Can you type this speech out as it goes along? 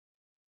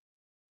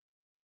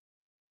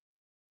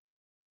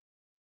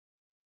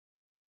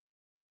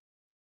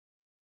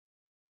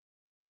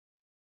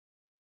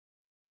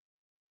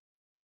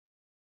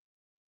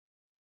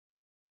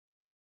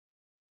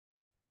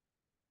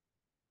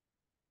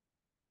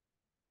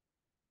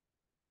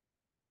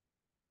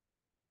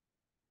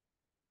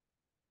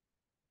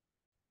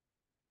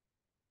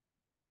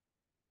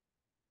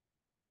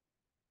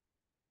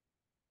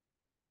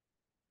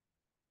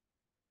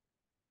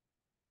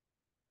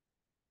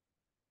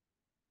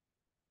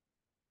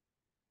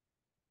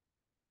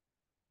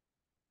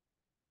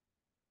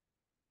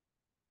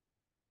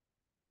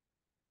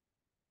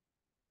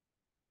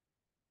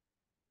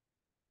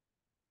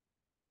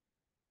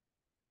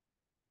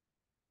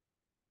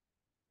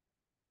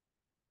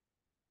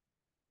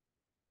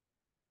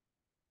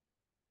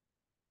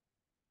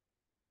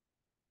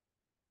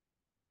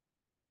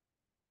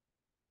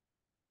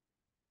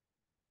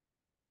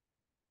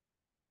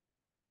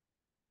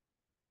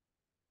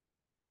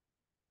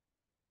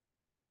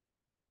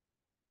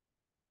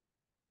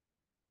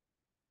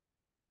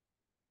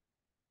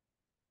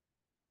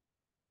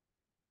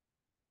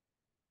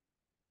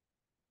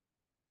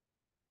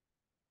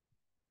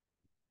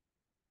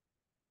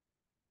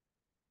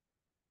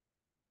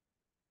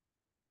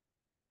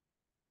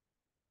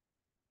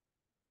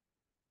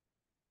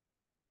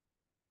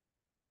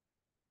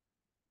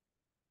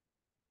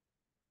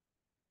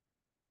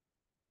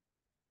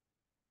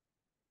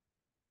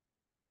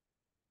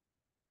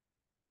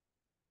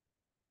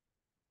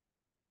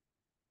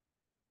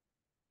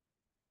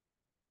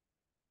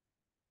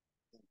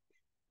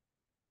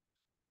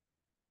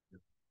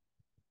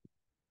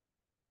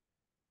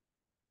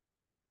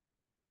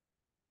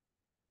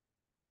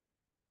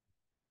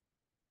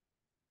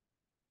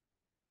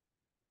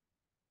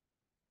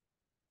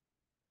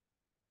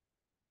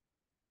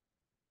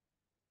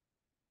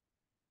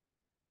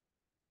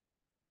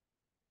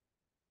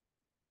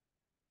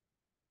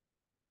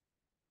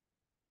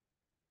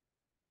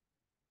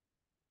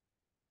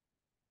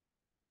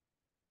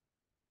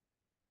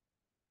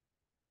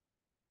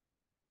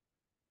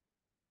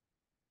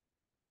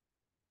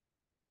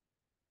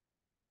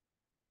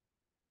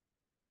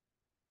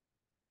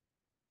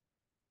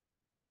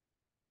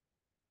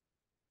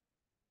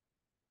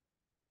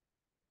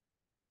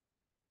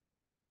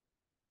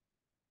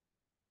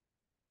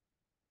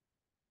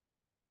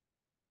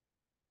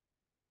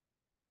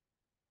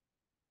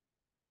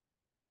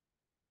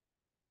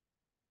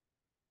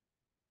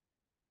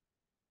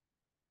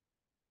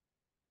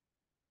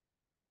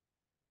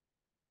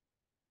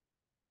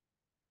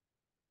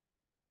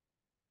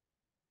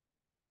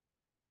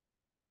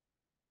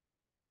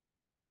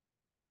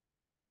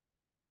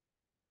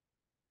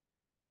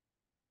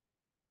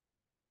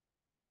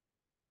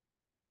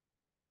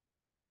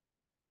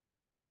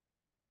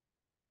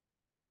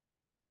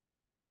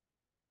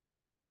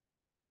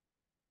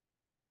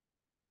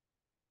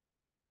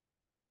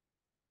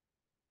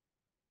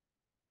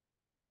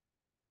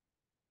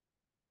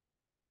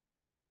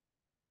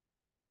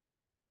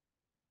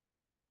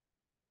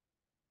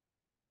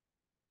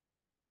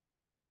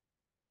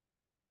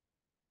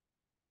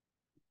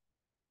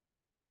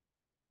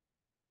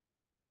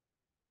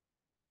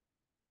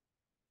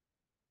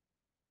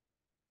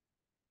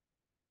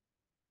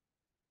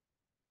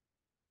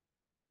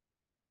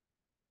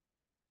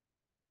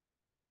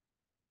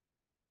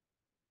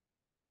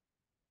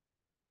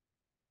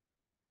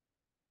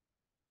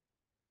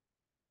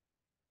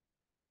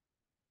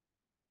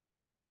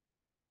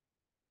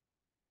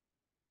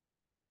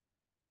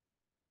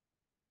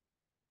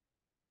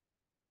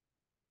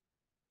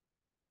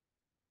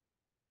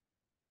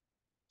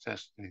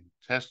Testing,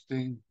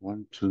 testing.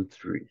 1, 2,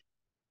 3.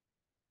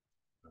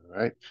 All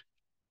right.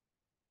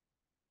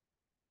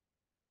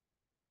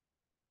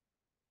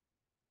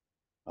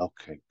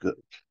 Okay, good,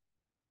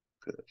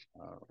 good.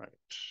 All right.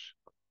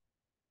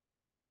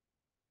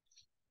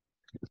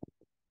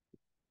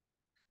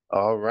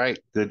 All right.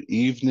 Good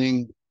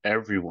evening,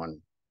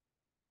 everyone.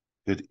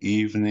 Good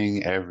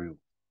evening, everyone.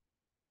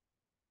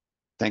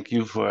 Thank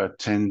you for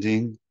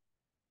attending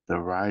the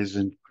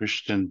Rising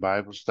Christian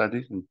Bible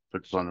Study. And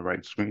put this on the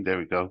right screen. There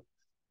we go.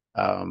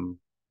 Um,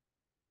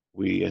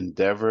 we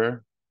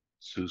endeavor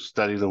to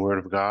study the Word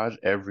of God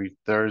every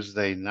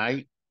Thursday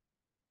night,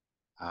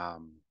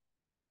 um,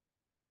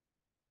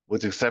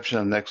 with the exception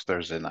of next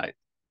Thursday night.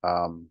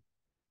 Um,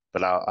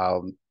 but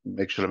I'll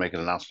make sure to make an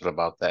announcement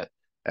about that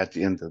at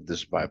the end of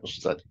this Bible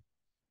study.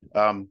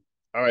 All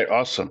right,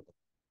 awesome.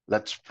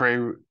 Let's pray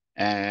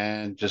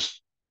and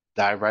just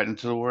dive right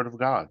into the Word of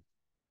God.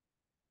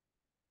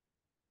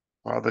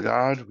 Father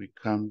God, we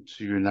come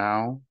to you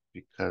now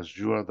because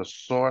you are the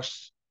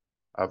source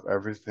of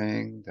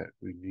everything that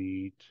we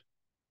need,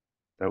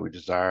 that we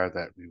desire,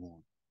 that we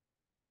want.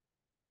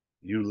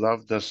 You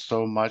loved us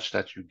so much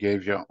that you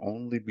gave your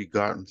only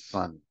begotten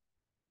Son,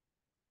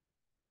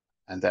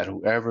 and that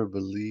whoever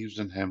believes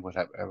in him would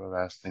have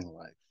everlasting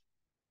life,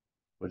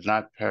 would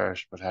not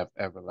perish but have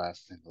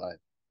everlasting life.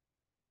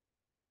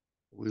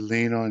 We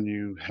lean on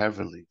you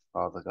heavily,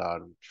 Father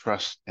God. We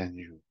trust in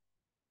you.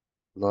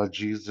 Lord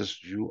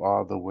Jesus, you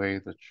are the way,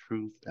 the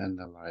truth, and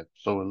the life.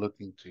 So we're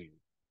looking to you.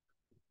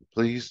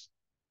 Please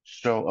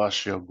show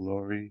us your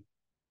glory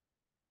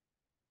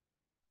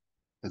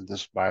in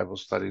this Bible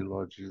study,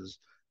 Lord Jesus.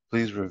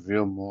 Please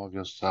reveal more of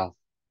yourself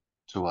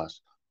to us.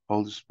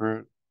 Holy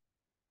Spirit,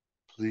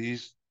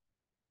 please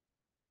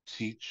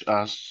teach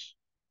us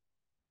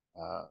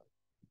uh,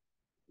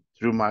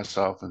 through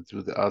myself and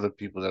through the other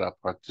people that are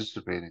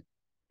participating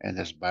in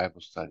this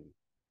Bible study.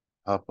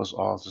 Help us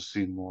all to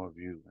see more of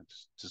you and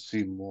to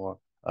see more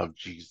of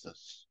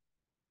Jesus.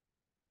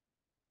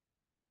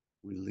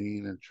 We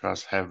lean and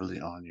trust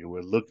heavily on you.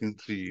 We're looking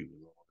to you,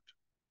 Lord.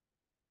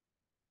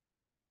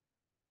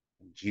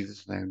 In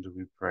Jesus' name do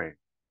we pray.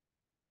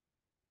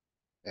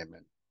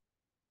 Amen.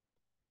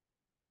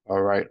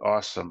 All right,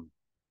 awesome.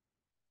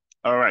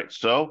 All right,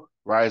 so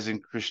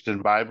Rising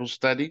Christian Bible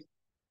Study.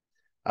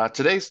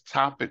 Today's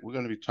topic we're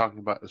going to be talking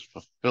about is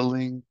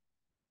fulfilling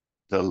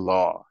the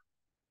law.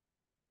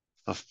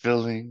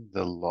 Fulfilling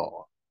the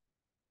law.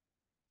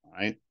 All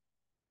right.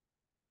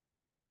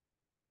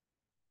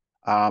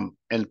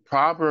 In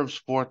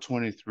Proverbs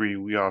 4:23,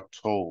 we are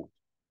told,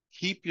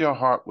 keep your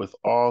heart with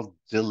all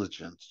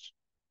diligence,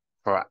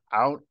 for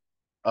out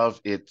of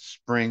it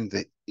spring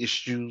the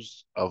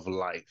issues of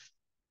life.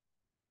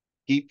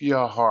 Keep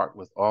your heart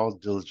with all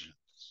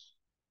diligence,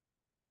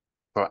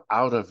 for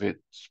out of it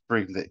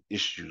spring the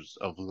issues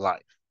of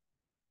life.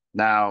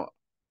 Now,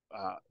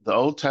 the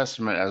Old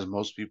Testament, as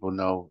most people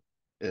know,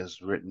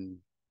 is written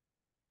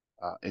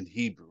in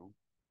Hebrew,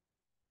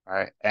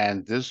 right?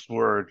 And this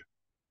word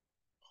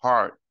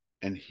heart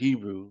in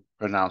Hebrew,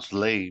 pronounced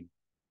lab,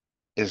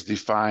 is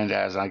defined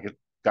as,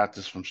 got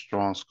this from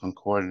Strong's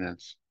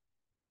Concordance,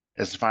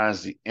 it's defined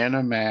as the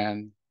inner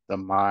man, the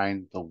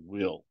mind, the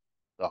will,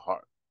 the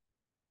heart.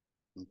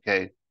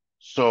 Okay.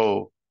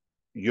 So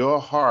your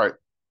heart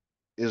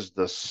is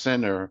the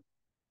center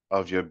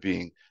of your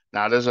being.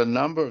 Now, there's a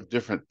number of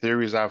different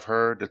theories I've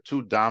heard. The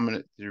two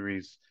dominant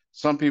theories,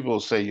 some people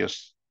say your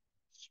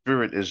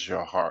spirit is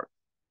your heart.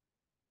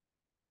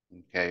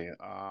 Okay.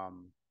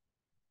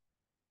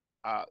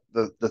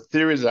 The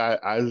theories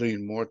I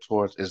lean more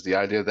towards is the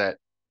idea that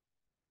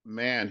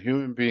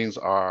human beings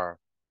are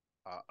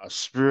a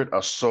spirit,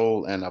 a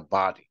soul, and a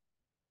body.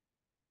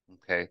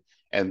 Okay.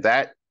 And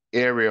that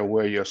area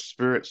where your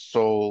spirit,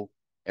 soul,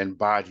 and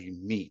body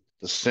meet,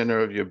 the center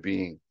of your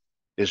being,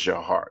 is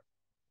your heart.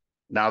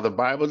 Now, the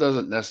Bible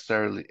doesn't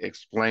necessarily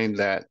explain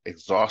that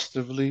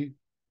exhaustively.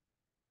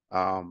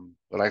 But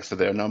like I said,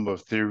 there are a number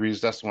of theories.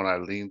 That's the one I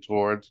lean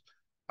towards.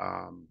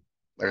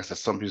 Like I said,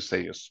 some people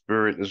say your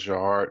spirit is your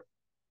heart.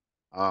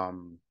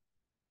 Um,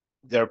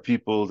 there are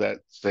people that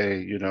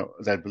say,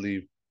 that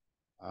believe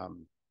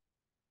um,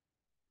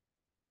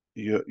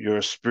 you're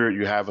a spirit,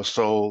 you have a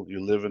soul,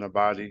 you live in a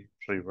body. I'm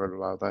sure you've heard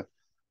about that.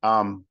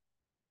 Um,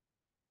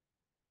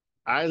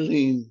 I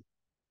lean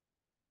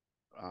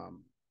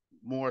um,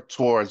 more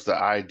towards the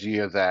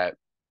idea that,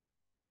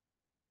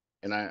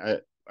 and I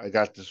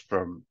got this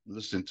from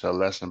listening to a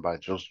lesson by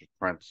Joseph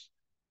Prince.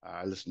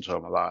 I listen to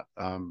him a lot.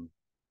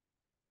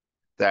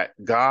 That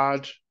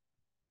God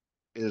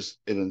is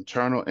an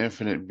eternal,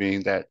 infinite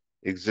being that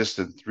exists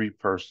in three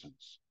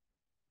persons: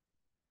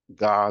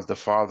 God the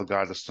Father,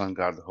 God the Son,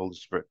 God the Holy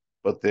Spirit.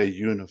 But they're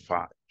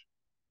unified.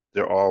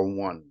 They're all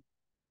one.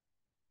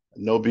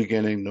 No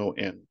beginning, no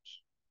end.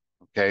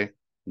 Okay?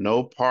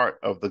 No part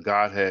of the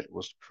Godhead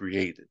was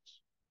created.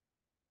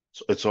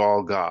 So it's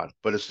all God,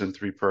 but it's in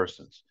three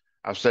persons.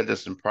 I've said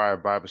this in prior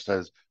Bible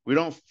studies. We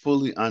don't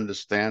fully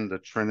understand the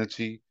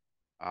Trinity.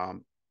 I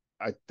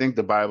think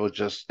the Bible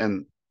just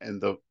and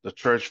the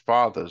church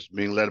fathers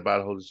being led by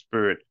the Holy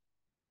Spirit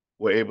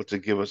were able to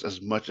give us as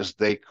much as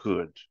they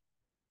could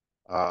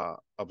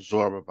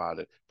absorb about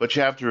it. But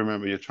you have to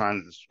remember you're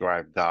trying to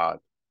describe God.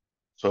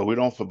 So we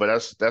don't,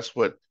 but that's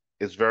what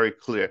is very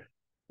clear.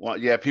 Well,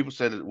 yeah, people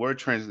say that the word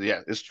Trinity,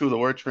 yeah, it's true. The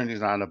word Trinity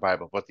is not in the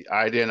Bible, but the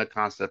idea and the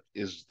concept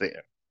is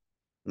there.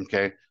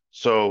 Okay.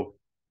 So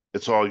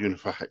it's all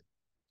unified.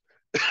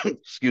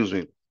 Excuse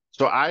me.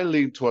 So I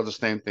lean towards the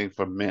same thing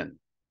for men,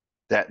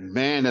 that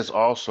man is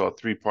also a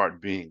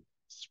three-part being: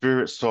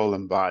 spirit, soul,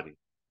 and body.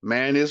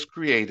 Man is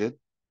created.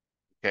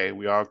 Okay.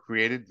 We are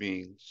created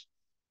beings.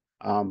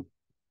 Um,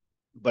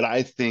 but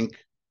I think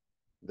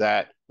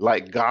that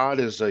like God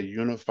is a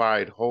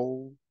unified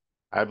whole,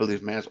 I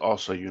believe man's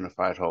also a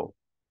unified whole: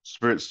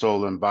 spirit,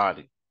 soul, and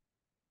body.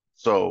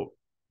 So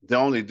the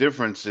only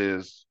difference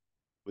is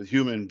with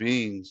human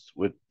beings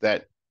with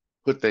that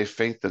put their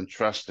faith and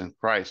trust in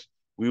Christ,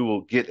 we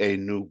will get a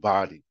new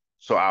body.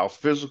 So our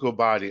physical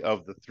body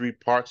of the three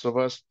parts of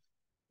us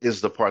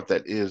is the part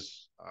that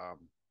is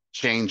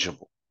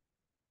changeable.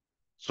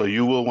 So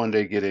you will one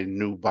day get a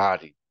new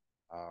body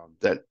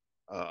that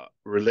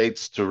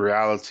relates to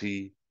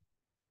reality,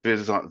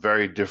 is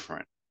very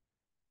different.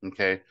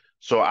 Okay.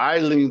 So I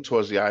lean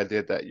towards the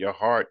idea that your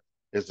heart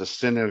is the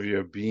center of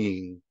your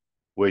being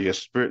where your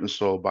spirit and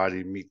soul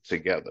body meet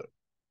together.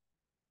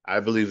 I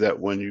believe that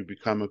when you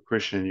become a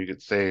Christian, you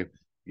get saved.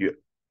 You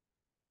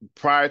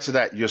prior to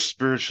that, you're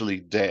spiritually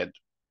dead.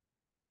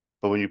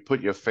 But when you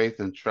put your faith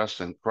and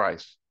trust in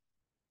Christ,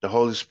 the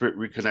Holy Spirit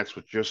reconnects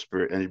with your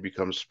spirit and you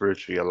become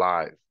spiritually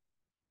alive.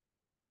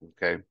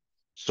 Okay.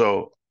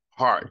 So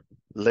heart,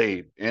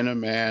 lab, inner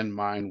man,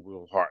 mind,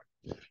 will, heart.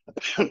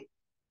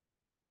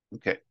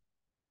 Okay.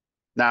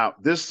 Now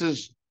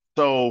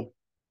so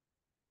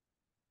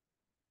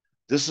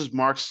this is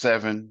Mark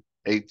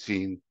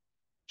 7:18.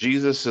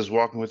 Jesus is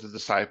walking with the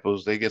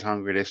disciples. They get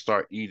hungry. They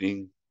start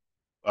eating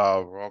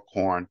raw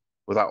corn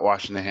without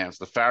washing their hands.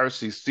 The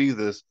Pharisees see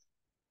this,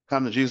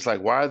 come to Jesus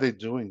like, why are they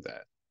doing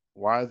that?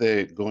 Why are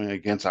they going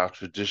against our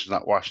tradition,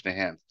 not washing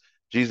their hands?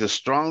 Jesus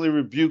strongly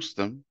rebukes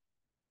them,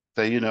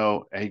 say,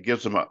 and he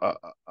gives them a,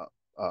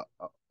 a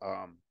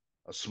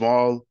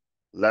small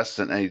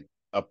lesson,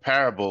 a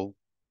parable,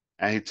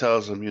 and he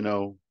tells them,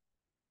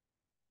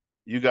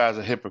 you guys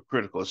are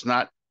hypocritical. It's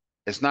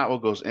not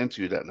what goes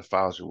into you that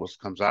defiles you, what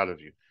comes out of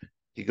you.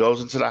 He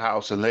goes into the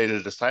house, and later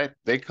the disciples,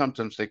 they come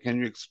to him and say, can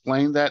you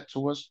explain that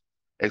to us?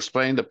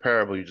 Explain the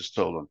parable you just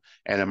told them.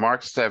 And in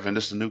Mark 7,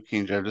 this is the New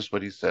King James, this is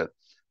what he said.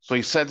 So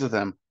he said to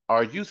them,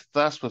 are you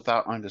thus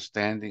without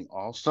understanding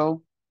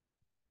also?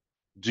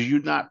 Do you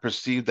not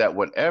perceive that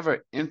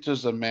whatever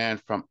enters a man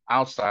from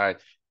outside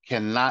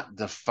cannot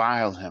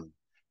defile him,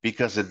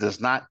 because it does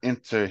not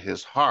enter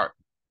his heart,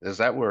 there's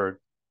that word,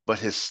 but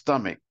his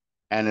stomach,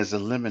 and is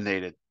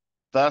eliminated,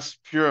 thus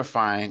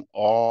purifying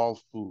all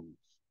foods?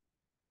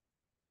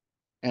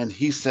 And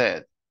he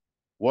said,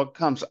 what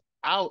comes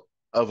out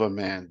of a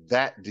man,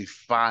 that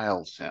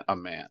defiles a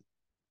man.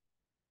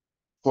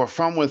 For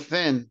from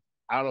within,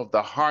 out of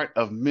the heart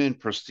of men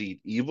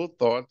proceed evil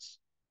thoughts,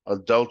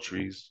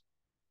 adulteries,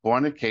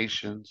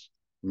 fornications,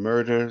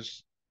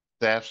 murders,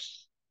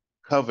 thefts,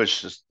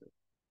 covetousness,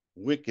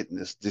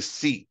 wickedness,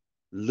 deceit,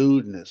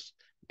 lewdness,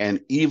 an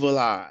evil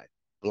eye,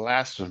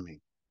 blasphemy,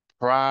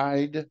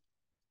 pride,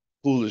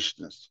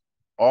 foolishness.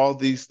 All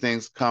these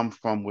things come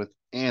from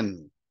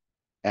within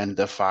and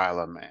defile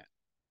a man.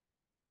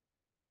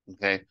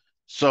 Okay.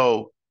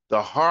 So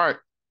the heart,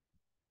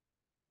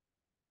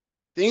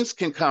 things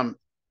can come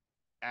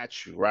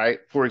at you, right?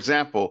 For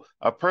example,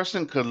 a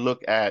person could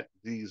look at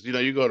these,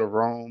 you go to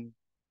Rome,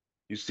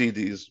 you see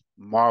these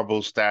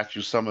marble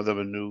statues, some of them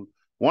are new.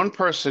 One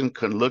person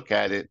could look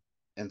at it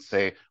and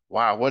say,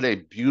 wow, what a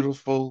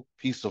beautiful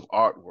piece of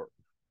artwork.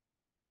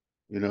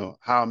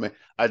 How many,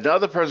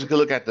 another person could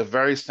look at the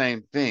very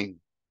same thing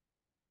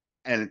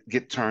and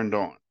get turned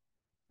on,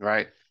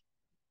 right?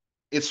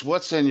 It's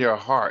what's in your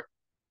heart.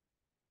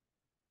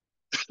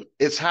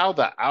 It's how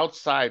the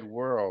outside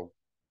world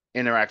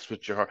interacts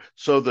with your heart.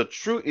 So the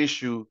true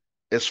issue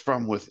is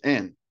from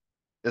within.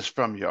 It's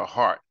from your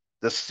heart.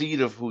 The seat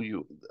of who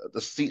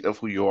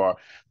you are.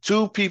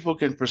 Two people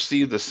can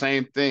perceive the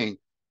same thing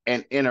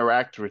and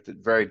interact with it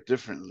very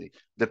differently,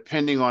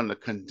 depending on the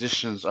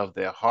conditions of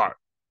their heart.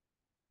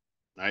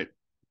 Right?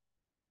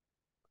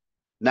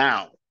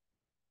 Now,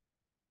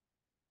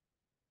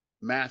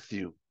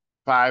 Matthew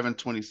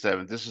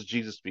 5:27. This is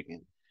Jesus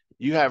speaking.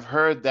 You have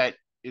heard that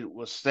it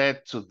was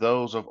said to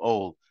those of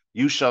old,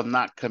 you shall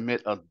not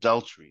commit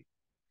adultery.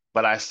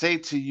 But I say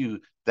to you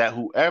that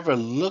whoever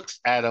looks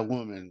at a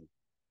woman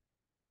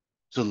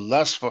to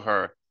lust for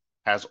her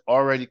has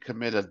already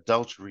committed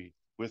adultery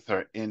with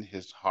her in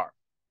his heart.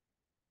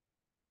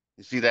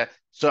 You see that?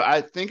 So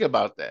I think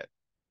about that.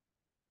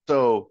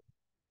 So,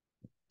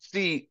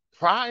 see,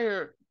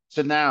 prior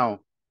to now,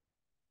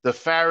 the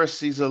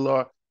Pharisees of the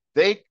law,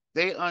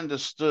 they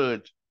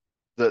understood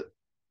the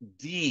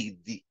deed,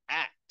 the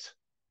act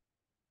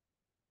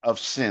of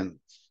sins.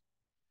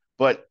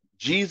 But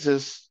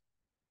Jesus,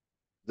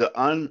 the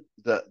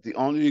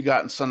only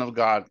begotten Son of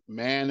God,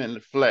 man in the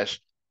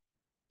flesh,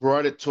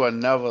 brought it to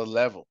another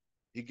level.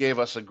 He gave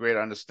us a great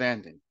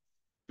understanding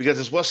because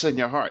it's what's in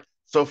your heart.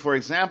 So, for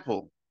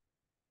example,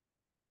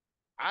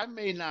 I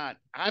may not,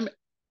 I'm,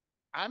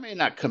 I may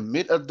not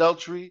commit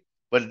adultery,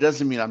 but it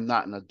doesn't mean I'm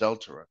not an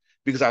adulterer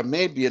because I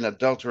may be an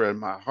adulterer in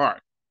my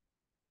heart.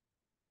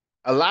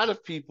 A lot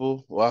of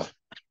people, well,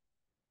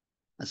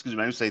 excuse me,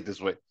 let me say it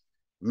this way.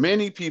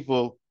 Many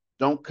people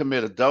don't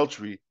commit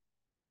adultery,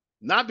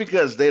 not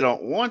because they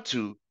don't want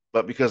to,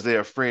 but because they're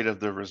afraid of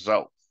the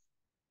result.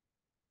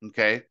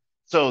 Okay.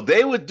 So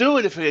they would do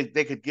it if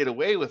they could get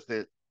away with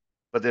it.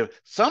 But there,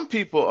 some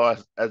people are,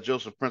 as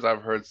Joseph Prince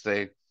I've heard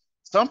say,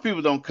 some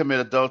people don't commit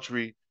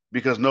adultery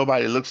because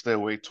nobody looks their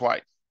way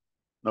twice.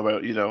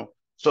 Nobody, you know.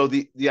 So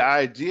the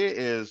idea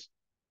is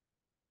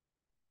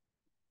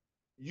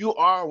you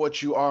are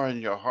what you are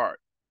in your heart.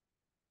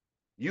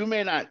 You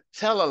may not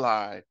tell a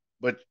lie,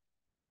 but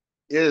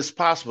it is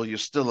possible you're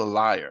still a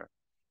liar.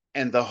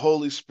 And the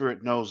Holy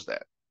Spirit knows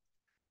that.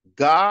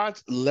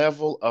 God's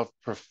level of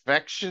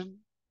perfection,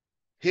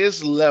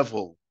 his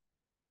level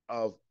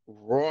of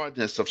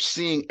rawness, of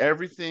seeing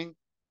everything,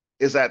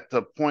 is at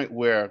the point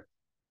where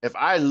if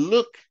I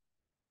look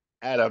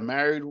at a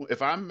married,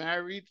 if I'm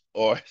married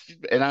or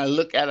and I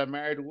look at a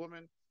married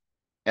woman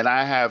and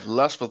I have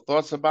lustful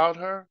thoughts about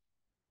her,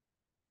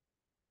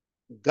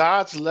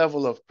 God's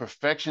level of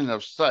perfection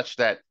of such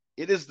that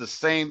it is the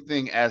same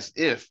thing as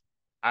if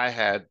I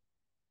had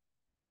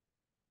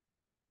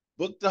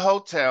booked the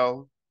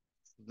hotel,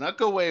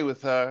 snuck away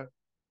with her,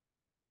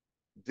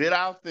 did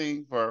our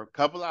thing for a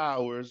couple of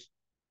hours,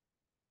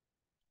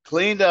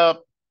 cleaned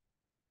up,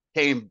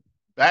 came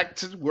back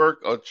to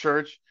work or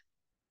church,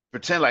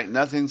 pretend like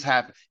nothing's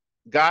happened.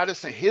 God is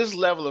saying his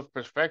level of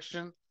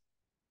perfection,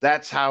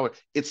 that's how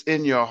it's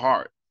in your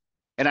heart.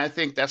 And I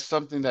think that's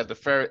something that the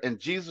Pharaoh and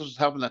Jesus was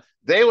helping them.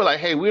 They were like,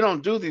 hey, we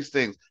don't do these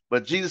things.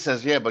 But Jesus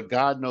says, yeah, but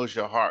God knows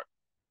your heart.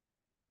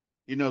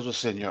 He knows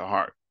what's in your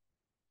heart.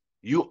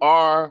 You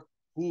are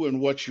who and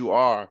what you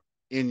are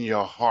in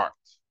your heart.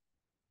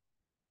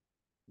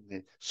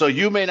 So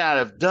you may not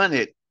have done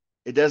it.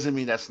 It doesn't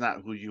mean that's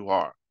not who you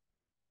are.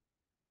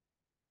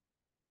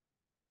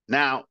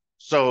 Now,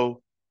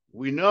 so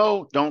we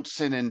know don't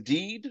sin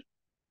indeed,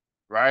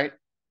 right?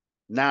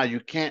 Now you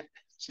can't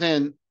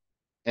sin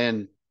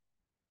in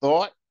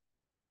thought,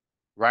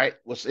 right?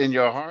 What's in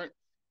your heart.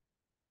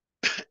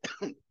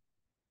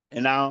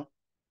 And now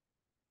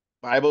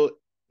Bible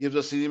gives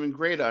us an even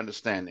greater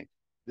understanding.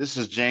 This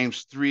is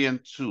James 3 and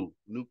 2,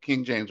 New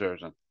King James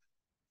Version.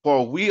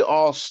 For we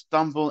all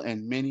stumble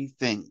in many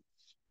things.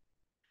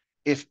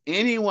 If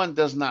anyone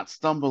does not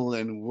stumble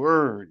in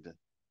word,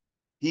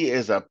 he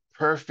is a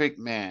perfect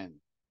man,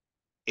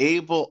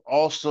 able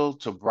also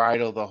to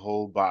bridle the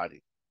whole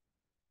body.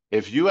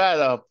 If you at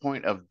a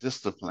point of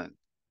discipline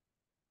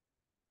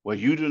where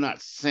you do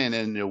not sin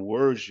in the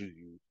words you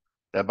use,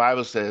 the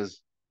Bible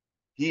says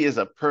he is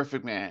a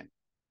perfect man,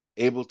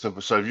 able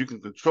to. So if you can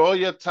control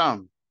your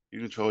tongue, you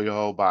control your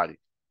whole body.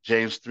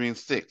 James 3 and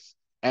 6.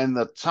 And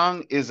the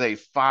tongue is a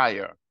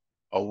fire,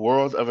 a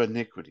world of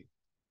iniquity.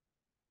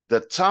 The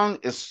tongue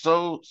is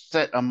so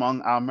set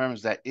among our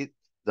members that it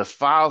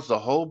defiles the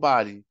whole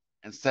body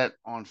and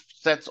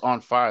sets on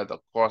fire the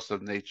course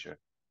of nature.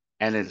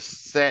 And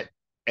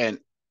and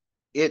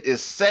it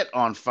is set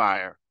on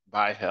fire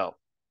by hell.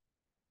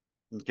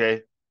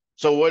 Okay.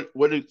 So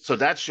so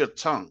that's your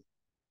tongue.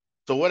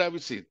 So what have we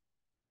seen?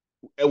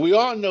 And we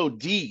all know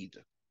deed,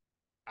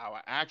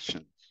 our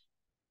actions.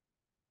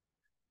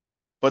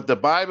 But the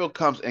Bible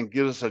comes and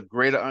gives us a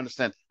greater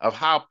understanding of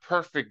how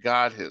perfect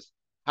God is,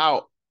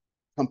 how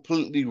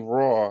completely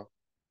raw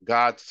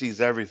God sees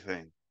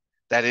everything.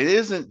 That it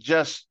isn't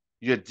just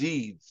your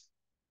deeds,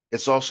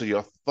 it's also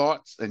your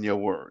thoughts and your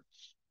words.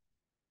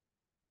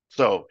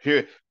 So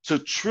here, to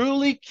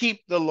truly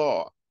keep the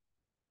law,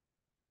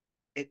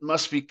 it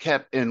must be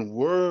kept in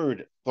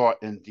word,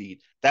 thought, and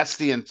deed. That's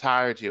the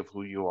entirety of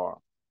who you are.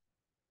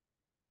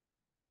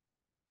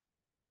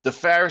 The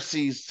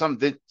Pharisees, some of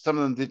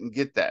them didn't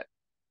get that.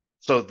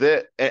 So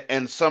that,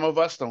 and some of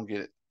us don't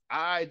get it.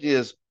 Our idea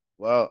is,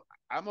 well,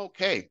 I'm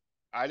okay.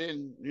 I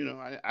didn't,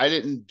 I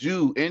didn't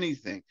do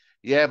anything.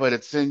 Yeah, but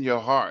it's in your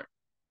heart.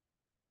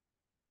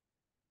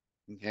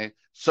 Okay.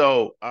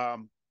 So,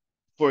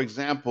 for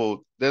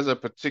example, there's a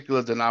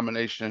particular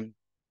denomination.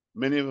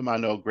 Many of them I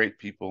know great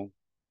people.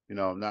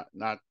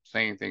 Not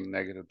saying anything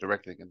negative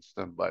directly against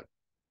them, but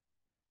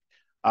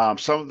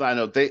some of them I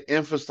know they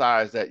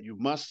emphasize that you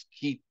must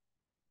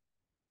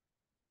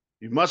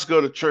go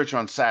to church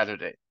on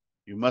Saturday.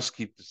 You must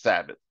keep the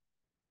Sabbath,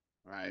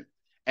 right?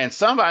 And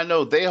some I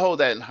know they hold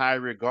that in high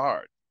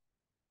regard.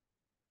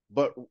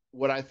 But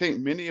what I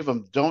think many of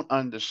them don't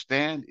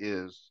understand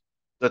is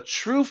the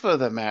truth of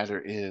the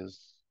matter is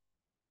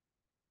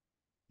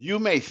you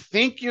may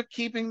think you're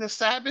keeping the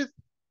Sabbath,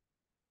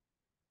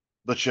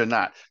 but you're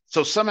not.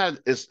 So somehow,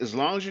 as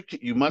long as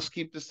you must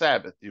keep the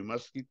Sabbath, you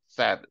must keep the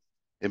Sabbath.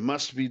 It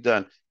must be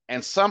done.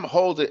 And some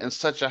hold it in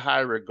such a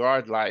high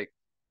regard, like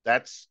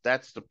that's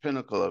the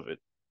pinnacle of it,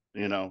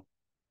 you know.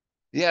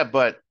 Yeah,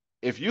 but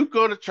if you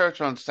go to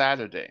church on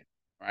Saturday,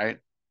 right,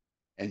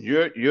 and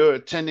you're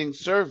attending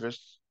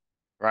service,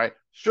 right?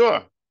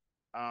 Sure.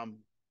 Um,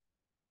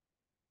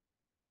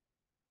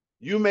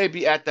 you may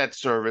be at that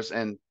service,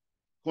 and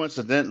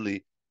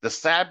coincidentally, the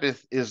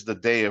Sabbath is the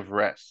day of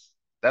rest.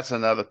 That's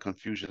another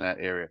confusion in that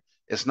area.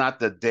 It's not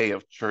the day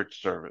of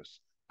church service.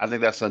 I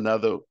think that's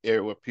another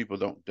area where people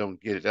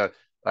don't get it.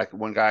 Like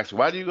one guy asked,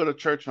 "Why do you go to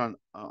church on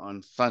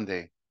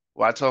Sunday?"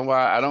 Well, I told him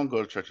why I don't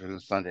go to church on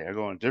Sunday. I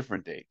go on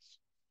different days.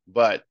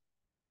 But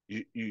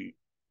you you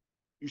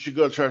you should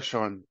go to church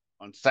on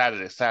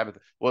Saturday, Sabbath.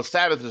 Well,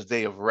 Sabbath is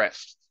day of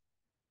rest.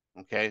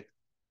 Okay,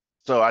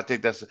 so I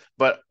think that's.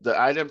 But the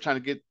item I'm trying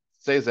to get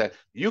say is that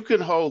you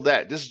can hold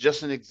that. This is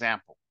just an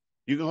example.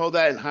 You can hold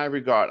that in high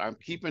regard. I'm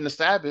keeping the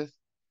Sabbath,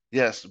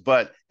 yes,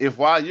 but if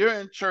while you're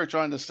in church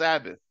on the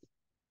Sabbath,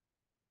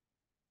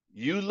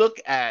 you look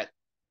at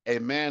a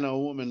man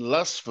or woman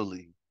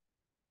lustfully,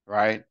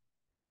 right?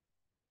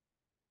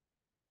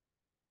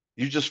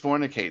 You just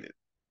fornicated,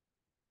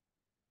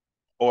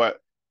 or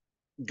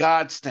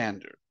God's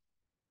standard.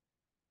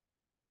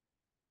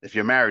 If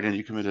you're married and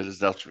you committed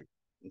adultery,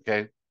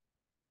 okay.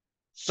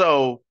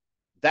 So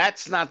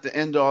that's not the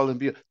end all and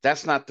be.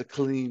 That's not the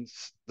clean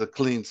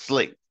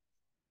slate.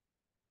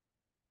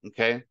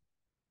 Okay.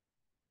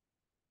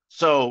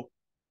 So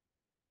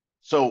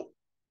so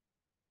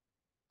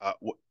uh,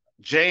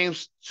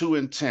 James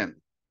 2:10.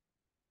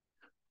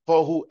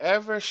 For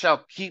whoever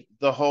shall keep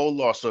the whole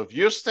law. So if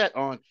you're set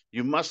on,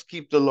 you must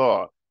keep the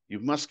law. You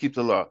must keep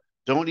the law.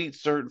 Don't eat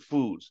certain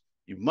foods.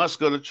 You must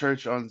go to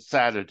church on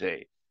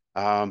Saturday.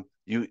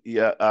 You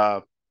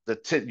yeah,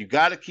 you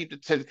got to keep the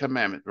Ten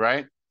Commandments,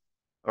 right?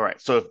 All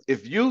right. So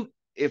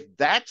if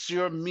that's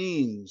your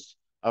means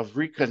of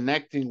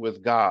reconnecting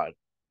with God,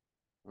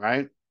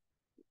 right?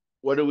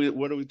 What are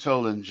we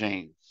told in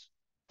James?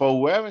 For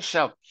whoever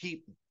shall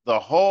keep the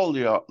whole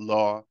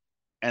law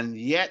and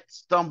yet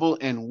stumble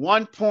in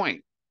one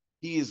point,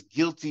 he is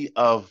guilty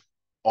of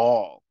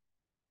all.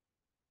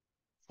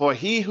 For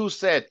he who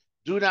said,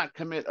 "Do not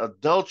commit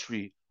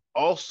adultery,"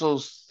 also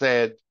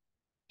said,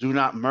 "Do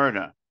not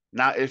murder."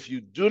 Now, if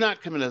you do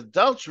not commit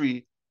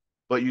adultery,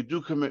 but you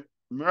do commit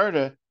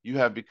murder, you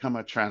have become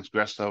a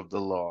transgressor of the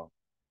law.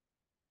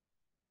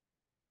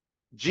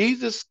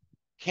 Jesus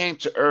came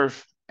to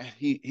earth and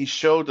he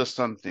showed us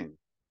something.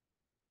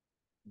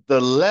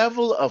 The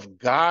level of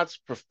God's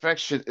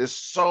perfection is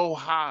so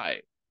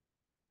high,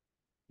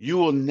 you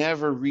will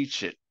never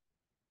reach it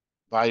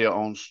by your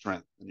own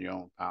strength and your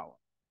own power.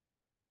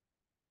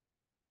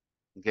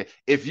 Okay.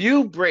 If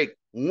you break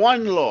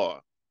one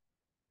law,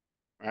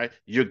 right,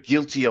 you're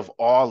guilty of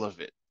all of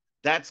it.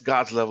 That's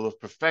God's level of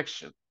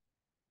perfection,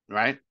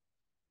 right?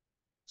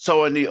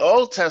 So in the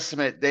Old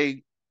Testament,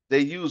 they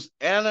use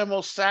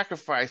animal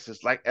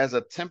sacrifices like as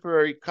a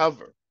temporary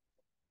cover,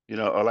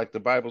 or like the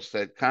Bible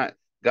said,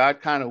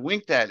 God kind of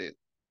winked at it.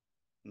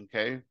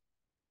 Okay.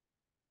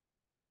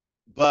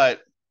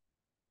 But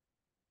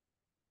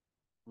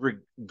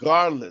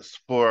regardless,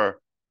 for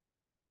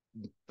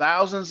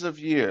thousands of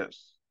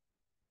years,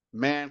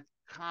 man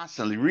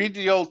constantly read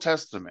the Old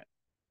Testament,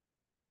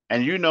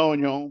 and in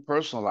your own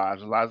personal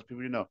lives, a lot of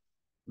people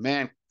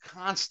man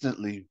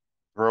constantly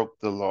broke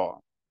the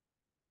law.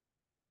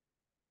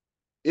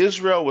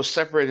 Israel was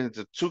separated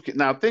into two.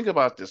 Now think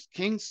about this: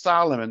 King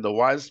Solomon, the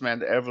wisest man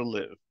to ever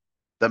live,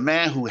 the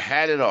man who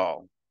had it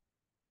all,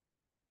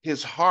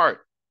 his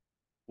heart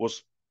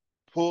was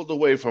pulled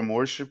away from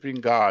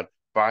worshiping God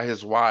by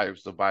his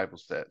wives. The Bible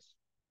says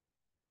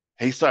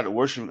he started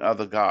worshiping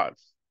other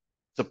gods.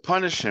 To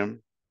punish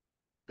him,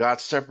 God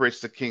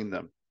separates the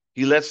kingdom.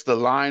 He lets the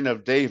line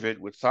of David,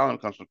 which Solomon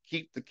comes from,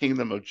 keep the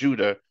kingdom of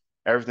Judah.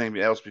 Everything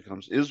else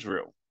becomes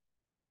Israel.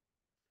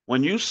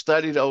 When you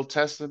study the Old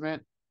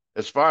Testament,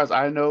 as far as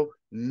I know,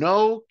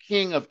 no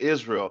king of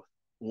Israel,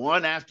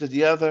 one after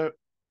the other,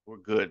 were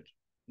good.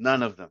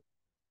 None of them.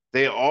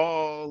 They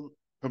all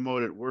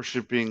promoted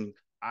worshiping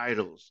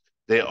idols.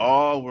 They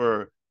all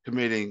were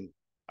committing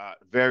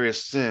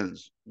various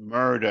sins,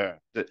 murder.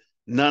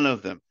 None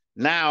of them.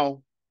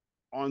 Now,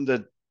 on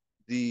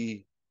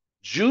the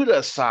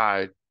Judah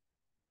side,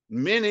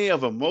 many of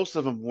them, most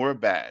of them were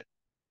bad,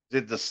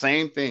 did the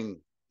same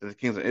thing that the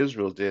kings of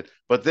Israel did,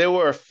 but there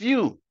were a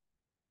few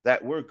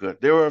that were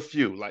good. There were a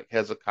few, like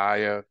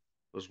Hezekiah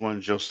was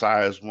one,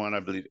 Josiah's one, I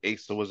believe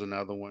Asa was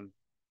another one,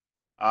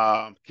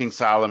 King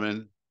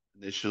Solomon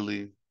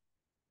initially.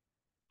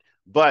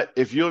 But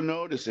if you'll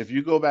notice, if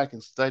you go back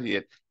and study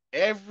it,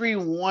 every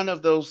one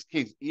of those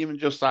kings, even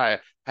Josiah,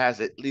 has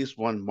at least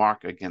one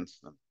mark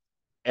against them.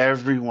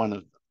 Every one of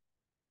them.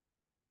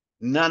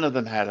 None of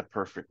them had a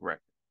perfect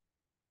record.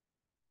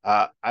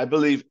 I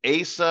believe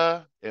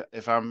Asa,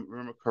 if I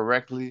remember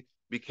correctly,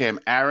 became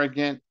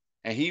arrogant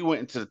and he went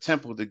into the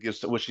temple to give,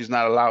 which he's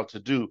not allowed to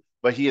do,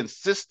 but he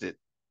insisted,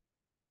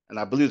 and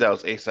I believe that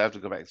was Asa. I have to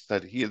go back and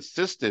study. He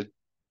insisted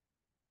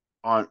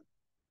on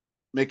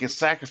making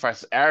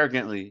sacrifices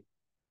arrogantly,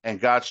 and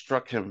God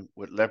struck him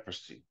with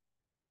leprosy.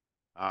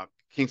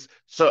 Kings.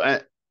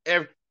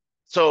 Every,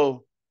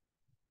 so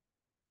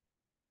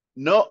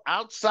no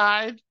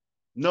outside,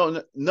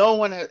 no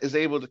one is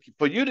able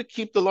for you to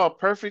keep the law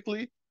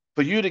perfectly.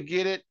 For you to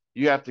get it,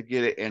 you have to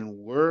get it in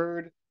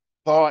word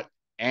thought,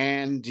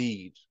 and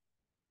deed.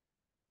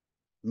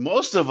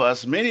 Most of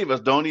us, many of us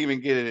don't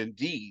even get it in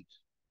deed.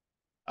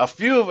 A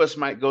few of us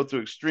might go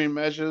through extreme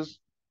measures,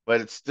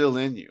 but it's still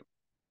in you.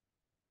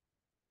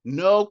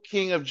 No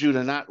king of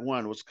Judah, not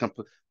one,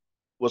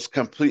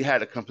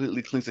 had a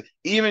completely clean slate.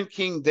 Even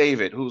King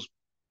David, who's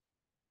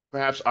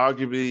perhaps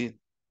arguably,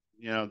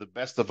 the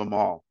best of them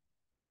all.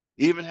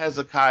 Even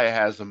Hezekiah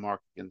has a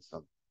mark against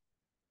him.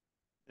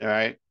 All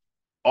right.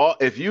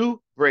 If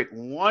you break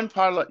one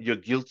part of it, you're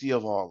guilty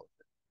of all of it.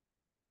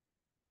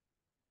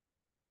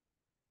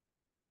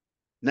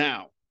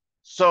 Now,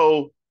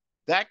 so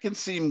that can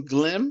seem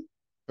glim,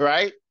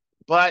 right?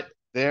 But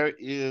there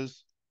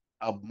is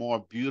a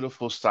more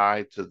beautiful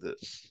side to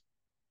this.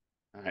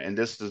 All right, and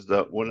this is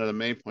the one of the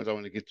main points I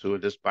want to get to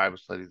in this Bible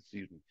study this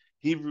evening.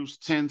 Hebrews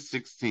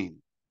 10:16.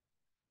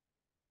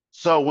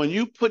 So when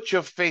you put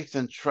your faith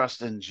and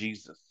trust in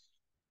Jesus,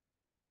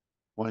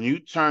 when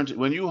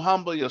you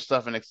humble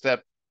yourself and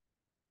accept,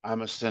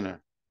 I'm a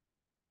sinner.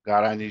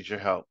 God, I need your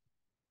help.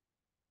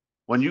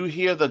 When you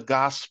hear the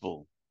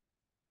gospel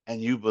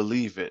and you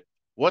believe it,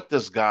 what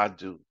does God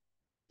do?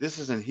 This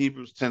is in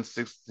Hebrews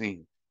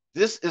 10:16.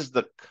 This is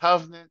the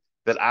covenant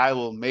that I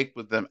will make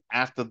with them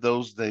after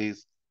those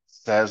days,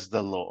 says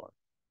the Lord.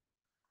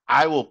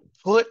 I will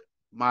put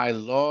my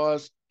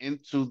laws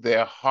into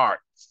their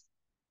hearts,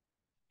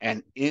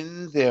 and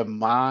in their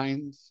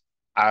minds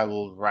I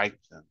will write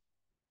them.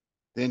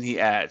 Then he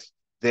adds,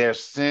 their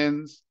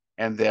sins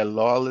and their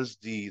lawless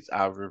deeds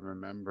I will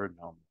remember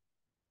no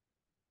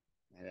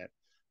more.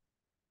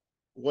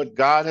 What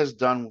God has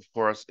done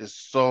for us is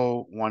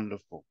so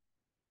wonderful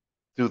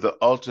through the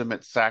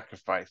ultimate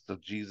sacrifice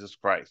of Jesus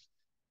Christ.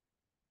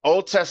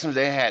 Old Testament,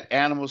 they had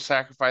animal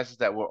sacrifices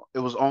it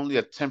was only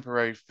a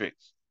temporary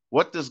fix.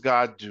 What does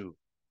God do?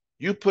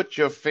 You put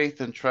your faith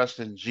and trust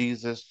in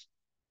Jesus.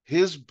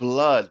 His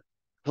blood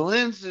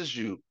cleanses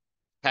you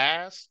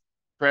past,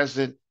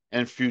 present,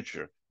 and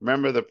future.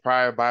 Remember the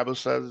prior Bible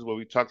studies where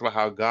we talked about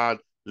how God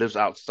lives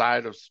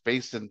outside of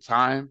space and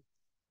time?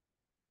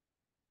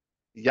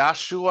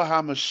 Yahshua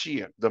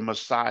HaMashiach, the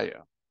Messiah,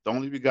 the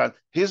only begotten,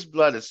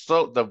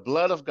 the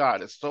blood of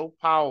God is so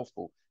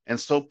powerful and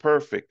so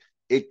perfect.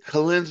 It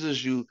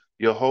cleanses you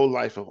your whole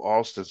life of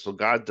all sin. So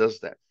God does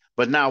that.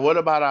 But now, what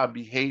about our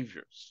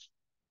behaviors,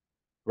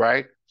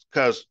 right?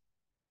 Because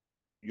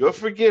you're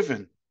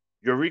forgiven,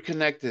 you're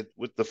reconnected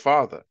with the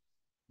Father.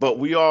 But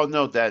we all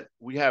know that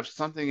we have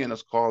something in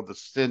us called the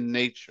sin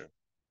nature,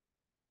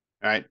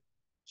 right?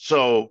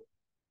 So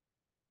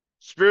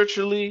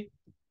spiritually,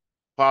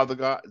 Father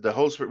God, the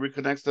Holy Spirit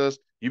reconnects us,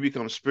 you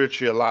become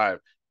spiritually alive.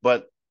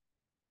 But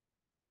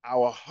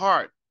our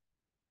heart,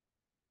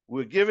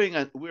 we're given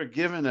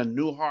a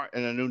new heart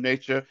and a new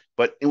nature,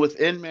 but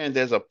within man,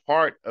 there's a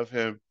part of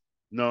him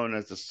known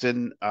as the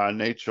sin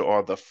nature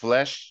or the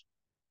flesh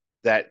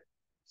that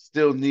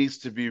still needs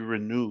to be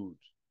renewed,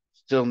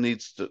 still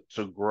needs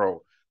to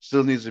grow,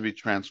 still needs to be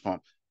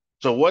transformed.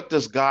 So what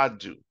does God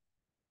do?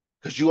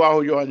 Because you are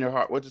who you are in your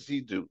heart. What does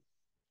he do?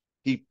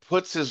 He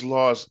puts his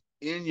laws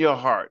in your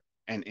heart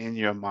and in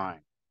your mind.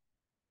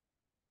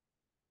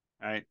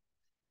 Right?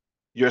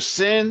 Your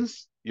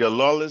sins, your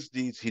lawless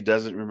deeds, he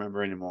doesn't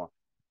remember anymore.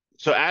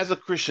 So as a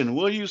Christian,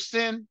 will you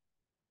sin?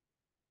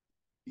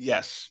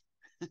 Yes.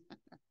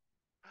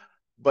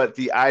 But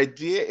the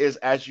idea is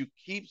as you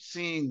keep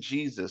seeing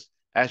Jesus,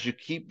 as you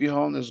keep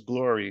beholding his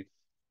glory,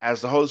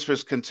 as the Holy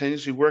Spirit's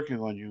continuously working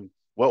on you,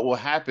 what will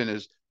happen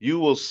is you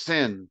will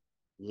sin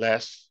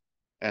less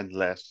and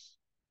less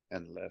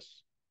and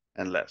less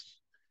and less.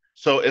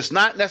 So it's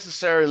not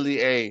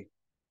necessarily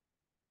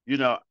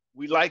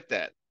we like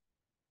that.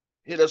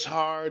 Hit us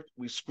hard,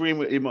 we scream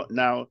with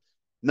now.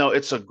 No,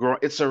 it's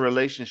a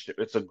relationship.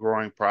 It's a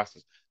growing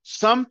process.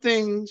 Some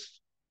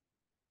things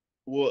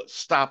will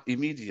stop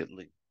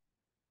immediately.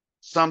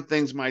 Some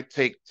things might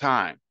take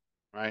time,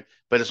 right?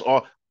 But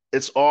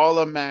it's all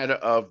a matter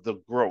of the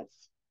growth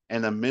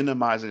and the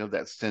minimizing of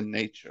that sin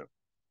nature.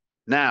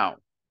 Now,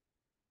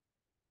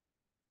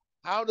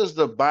 how does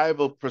the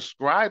Bible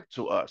prescribe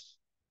to us?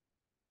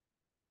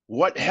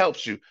 What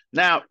helps you?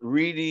 Now,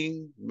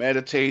 reading,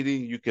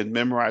 meditating, you can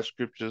memorize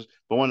scriptures,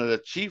 but one of the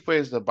chief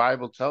ways the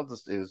Bible tells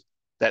us is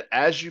that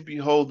as you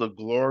behold the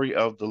glory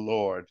of the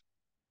Lord,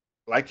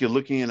 like you're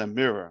looking in a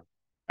mirror,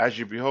 as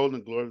you behold the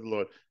glory of the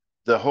Lord,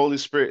 the Holy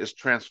Spirit is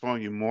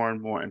transforming you more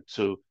and more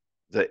into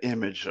the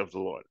image of the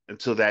Lord,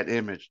 into that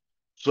image.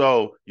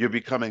 So you're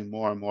becoming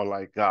more and more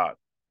like God.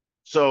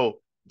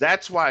 So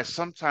that's why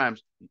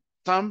sometimes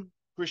some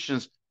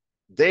Christians,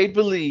 they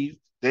believe,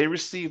 they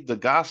receive the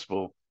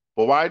gospel,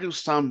 but why do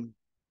some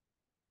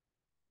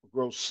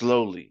grow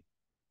slowly?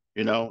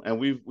 And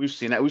we've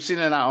seen that. We've seen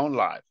it in our own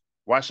lives.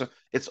 Why so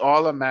it's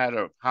all a matter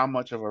of how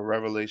much of a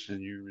revelation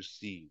you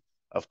receive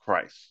of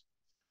Christ.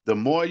 The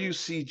more you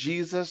see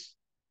Jesus,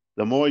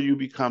 the more you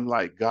become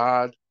like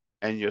God,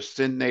 and your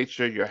sin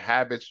nature, your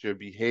habits, your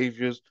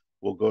behaviors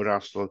will go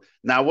down slowly.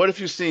 Now, what if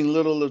you're seeing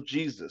little of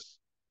Jesus?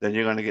 Then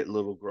you're going to get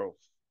little growth.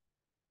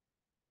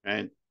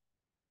 And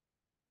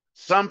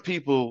some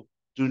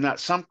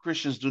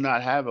Christians do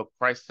not have a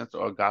Christ centered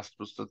or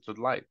gospel centered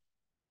life.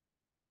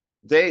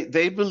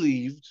 They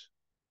believed.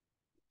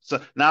 So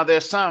now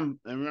there's some,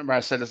 and remember I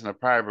said this in a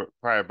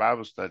prior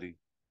Bible study.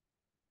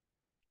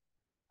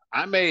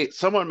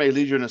 Someone may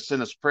lead you in a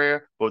sinner's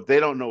prayer, but they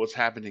don't know what's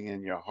happening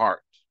in your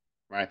heart,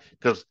 right?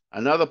 Because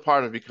another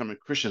part of becoming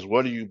Christians,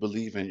 what do you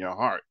believe in your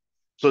heart?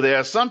 So there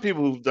are some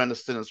people who've done the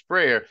sinner's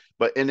prayer,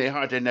 but in their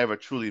heart they never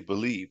truly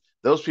believe.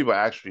 Those people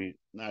are actually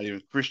not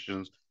even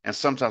Christians, and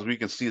sometimes we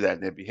can see that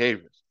in their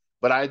behaviors.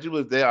 But I do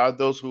believe there are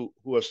those who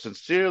are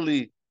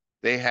sincerely,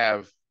 they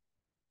have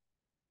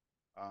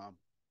um,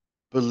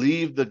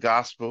 believed the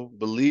gospel,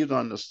 believed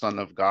on the Son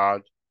of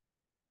God.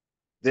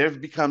 They've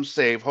become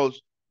saved,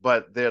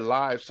 but their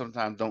lives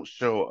sometimes don't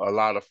show a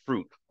lot of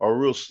fruit or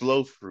real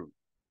slow fruit.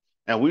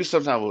 And we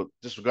sometimes will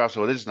disregard,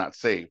 so they're just not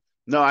saved.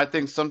 No, I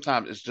think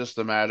sometimes it's just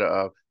a matter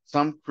of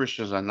some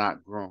Christians are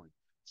not growing.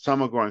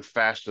 Some are growing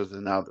faster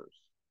than others.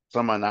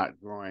 Some are not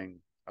growing,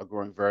 are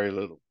growing very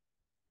little.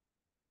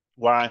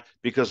 Why?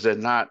 Because they're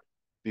not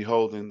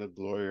beholding the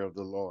glory of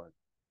the Lord.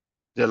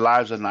 Their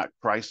lives are not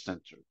Christ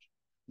centered.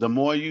 The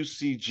more you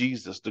see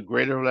Jesus, the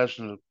greater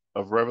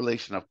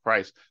revelation of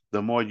Christ,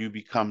 the more you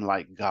become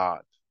like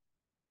God.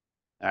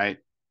 Right?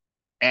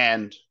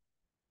 And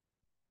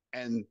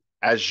and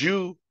as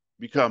you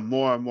become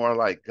more and more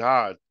like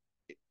God,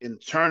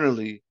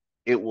 internally,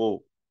 it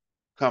will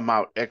come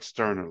out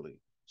externally.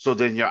 So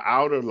then your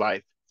outer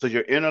life, so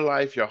your inner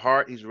life, your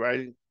heart, he's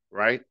writing,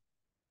 right?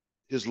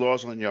 His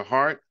laws on your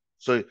heart.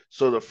 So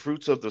the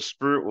fruits of the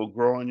spirit will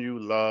grow in you: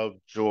 love,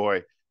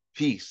 joy,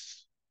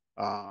 peace,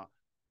 uh,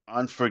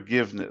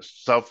 unforgiveness,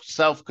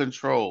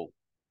 self-control.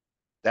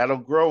 That'll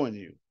grow in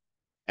you.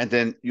 And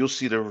then you'll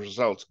see the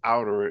results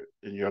outer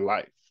in your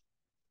life.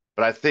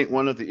 But I think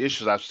one of the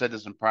issues, I've said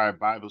this in prior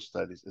Bible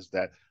studies, is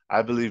that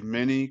I believe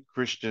many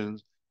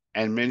Christians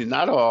and many,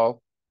 not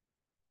all,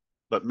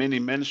 but many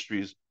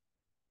ministries,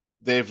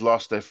 they've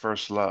lost their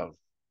first love.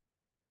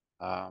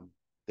 Um,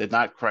 they're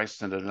not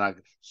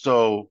Christ-centered.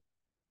 So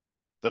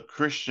the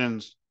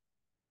Christians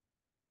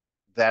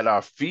that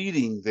are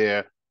feeding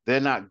there, they're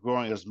not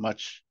growing as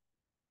much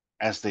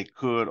as they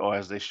could or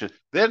as they should.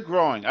 They're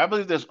growing. I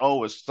believe there's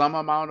always some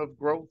amount of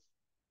growth,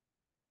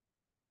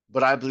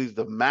 but I believe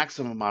the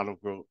maximum amount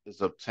of growth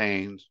is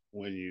obtained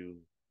when you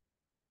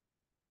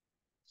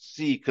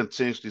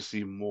continuously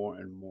see more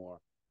and more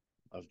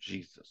of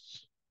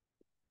Jesus.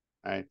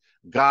 Right?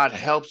 God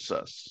helps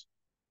us.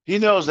 He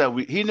knows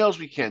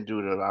we can't do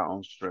it at our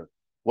own strength.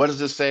 What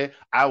does it say?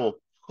 I will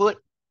put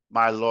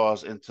my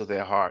laws into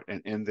their heart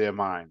and in their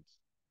minds.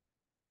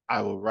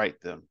 I will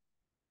write them.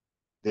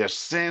 Their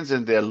sins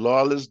and their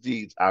lawless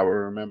deeds I will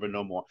remember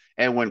no more.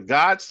 And when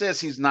God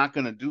says he's not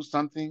going to do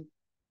something,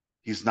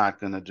 he's not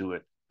going to do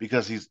it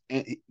because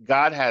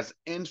God has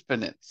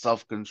infinite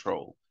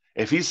self-control.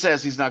 If he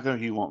says he's not going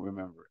to, he won't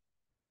remember it.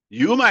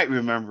 You might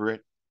remember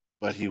it,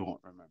 but he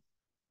won't remember.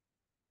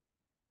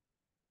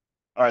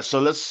 All right, so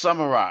let's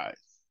summarize.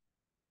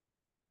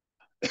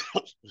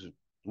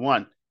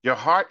 One, your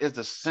heart is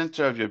the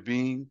center of your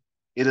being.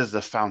 It is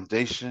the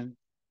foundation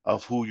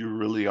of who you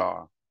really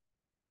are.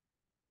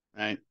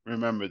 Right?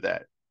 Remember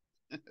that.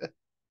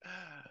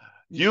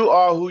 You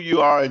are who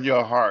you are in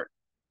your heart.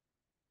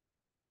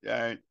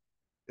 Right?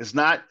 It's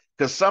not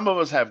because some of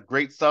us have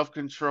great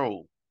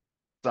self-control,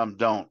 some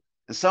don't.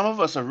 And some of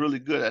us are really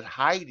good at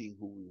hiding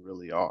who we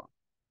really are.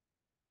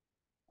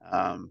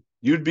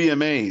 You'd be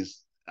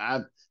amazed.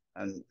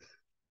 And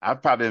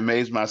I've probably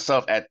amazed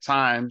myself at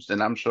times,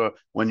 and I'm sure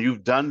when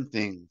you've done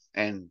things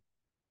and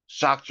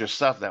shocked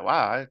yourself that,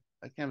 wow,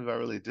 I can't believe I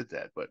really did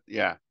that. But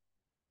yeah,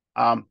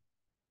 um,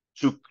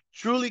 to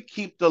truly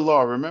keep the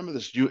law, remember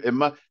this.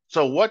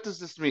 So what does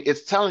this mean?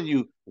 It's telling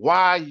you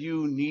why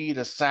you need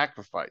a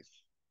sacrifice.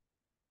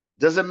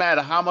 Doesn't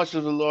matter how much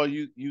of the law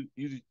you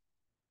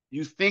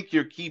think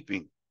you're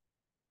keeping.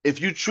 If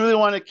you truly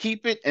want to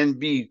keep it and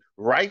be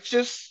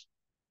righteous,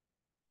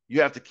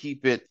 you have to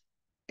keep it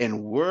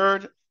in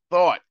word,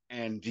 thought,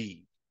 and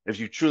deed. If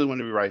you truly want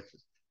to be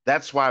righteous,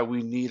 that's why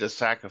we need a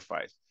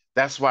sacrifice.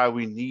 That's why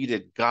we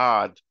needed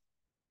God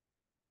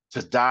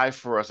to die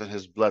for us and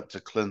His blood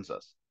to cleanse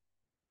us.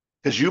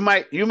 Because you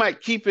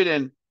might keep it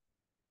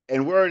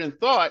in word and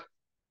thought.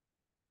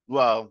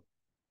 Well,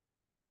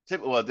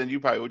 then you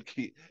probably would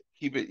keep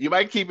it. You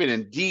might keep it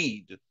in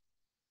deed,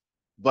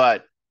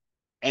 but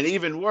and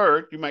even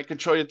word, you might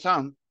control your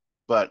tongue.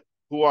 But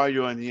who are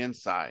you on the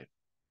inside?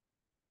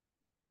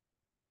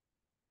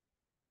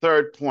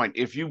 Third point,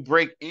 if you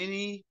break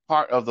any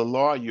part of the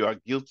law, you are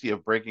guilty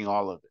of breaking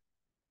all of it.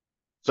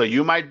 So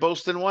you might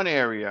boast in one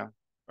area,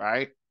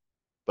 right?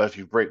 But if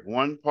you break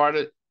one part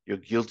of it, you're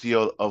guilty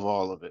of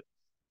all of it.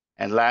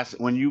 And last,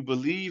 when you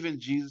believe in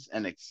Jesus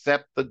and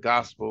accept the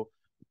gospel,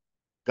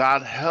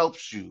 God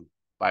helps you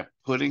by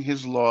putting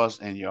his laws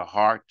in your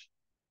heart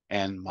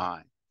and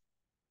mind.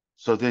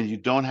 So then you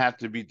don't have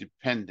to be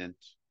dependent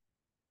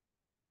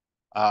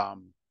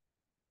um,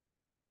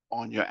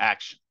 on your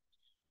action.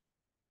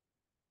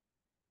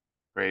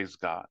 Praise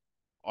God.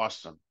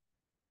 Awesome.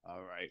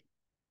 All right.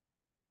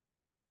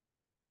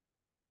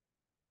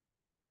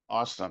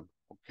 Awesome.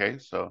 Okay.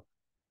 So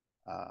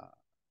uh,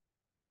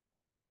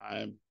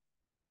 I'm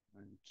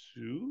Going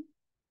to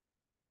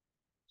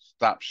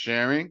stop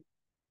sharing.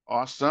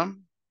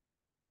 Awesome.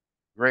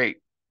 Great.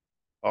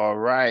 All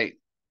right.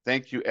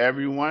 Thank you,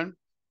 everyone.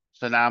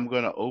 So now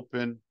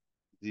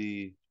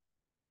the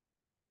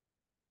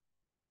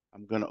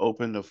I'm going to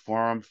open the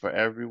forum for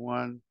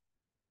everyone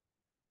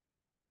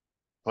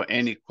for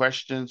any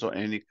questions or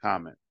any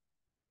comment.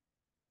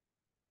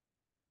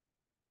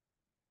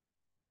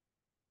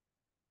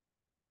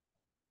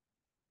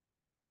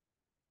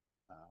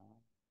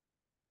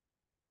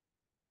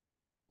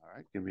 All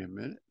right, give me a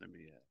minute. Let me.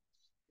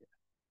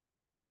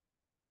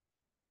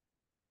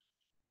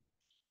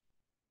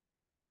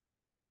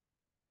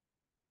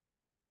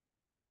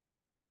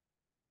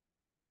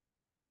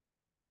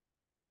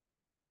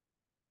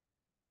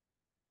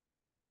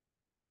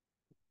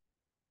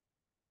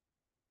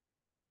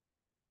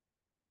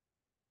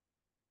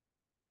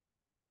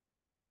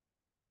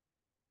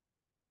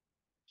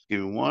 Just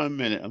give me 1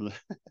 minute.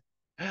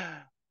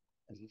 I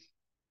just,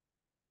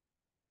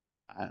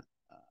 I'm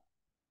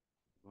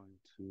going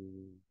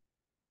to.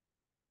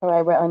 All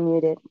right, we're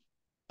unmuted.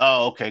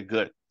 Oh, okay,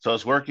 good. So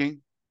it's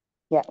working.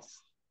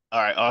 Yes.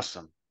 All right,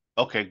 awesome.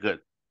 Okay, good.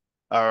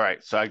 All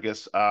right, so I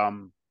guess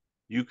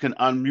you can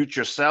unmute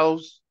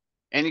yourselves.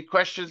 Any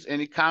questions?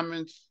 Any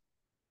comments?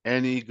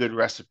 Any good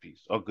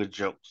recipes or good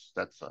jokes?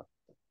 That's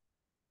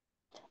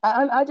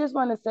I just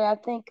want to say, I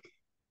think,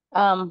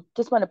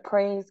 just want to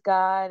praise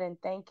God and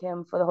thank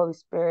Him for the Holy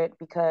Spirit,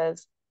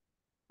 because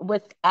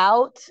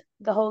without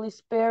the Holy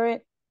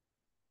Spirit,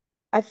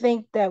 I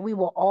think that we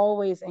will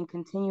always and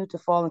continue to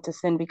fall into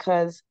sin,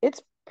 because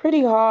it's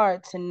pretty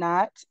hard to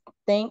not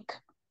think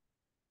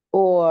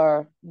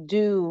or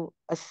do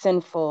a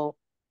sinful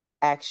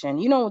action.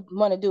 You don't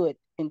want to do it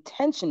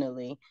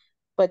intentionally,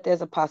 but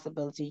there's a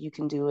possibility you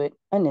can do it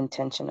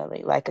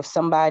unintentionally. Like if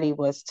somebody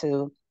was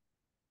to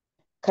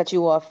cut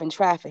you off in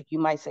traffic, you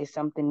might say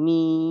something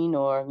mean,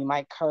 or you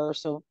might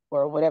curse, or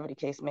whatever the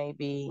case may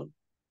be.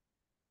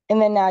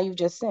 And then now you've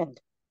just sinned.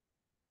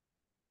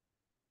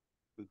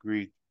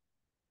 agreed.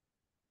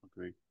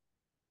 Agreed.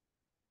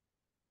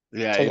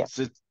 Yeah,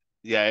 So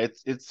yeah.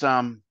 it's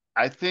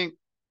I think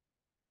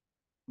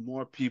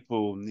more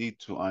people need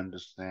to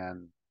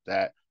understand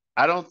that.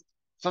 I don't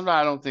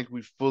Sometimes I don't think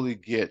we fully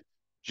get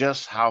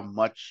just how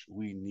much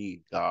we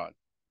need God.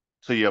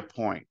 To your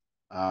point.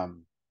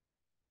 Um,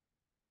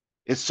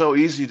 it's so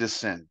easy to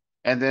sin.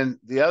 And then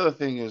the other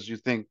thing is you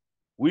think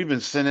we've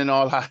been sinning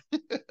all our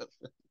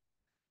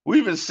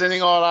we've been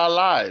sinning all our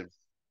lives,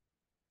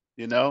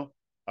 you know?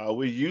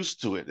 We're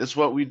used to it. It's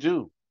what we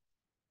do.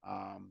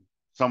 Um,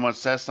 Someone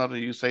says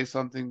something, you say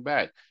something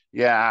back.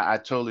 Yeah, I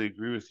totally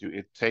agree with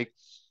you.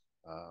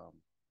 Um,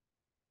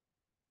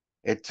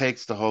 it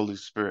takes the Holy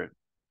Spirit.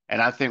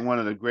 And I think one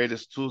of the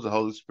greatest tools the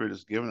Holy Spirit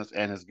has given us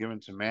and has given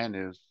to man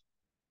is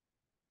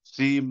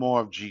see more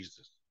of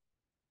Jesus.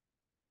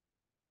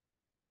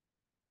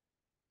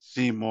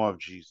 See more of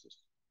Jesus.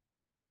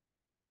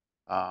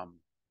 Um,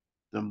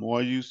 the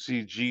more you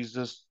see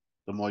Jesus,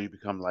 the more you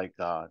become like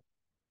God.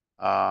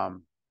 Let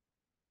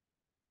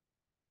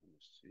me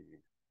see.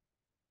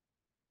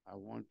 I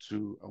want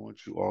you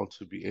all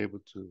to be able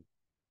to.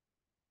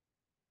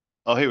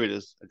 Oh, here it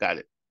is. I got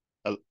it.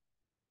 Uh,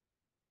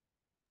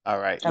 all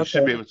right. You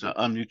should be Okay. able to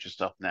unmute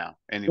yourself now.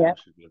 Anyone Yep.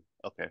 should be.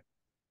 Okay.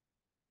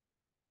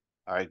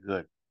 All right,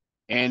 good.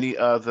 Any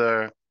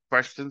other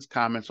questions,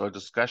 comments, or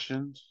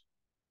discussions?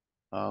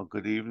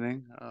 Good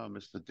evening.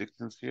 Mr.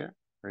 Dixon's here.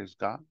 Praise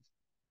God.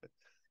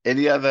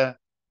 Any other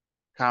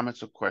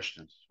comments or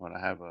questions? When I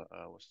have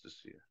what's this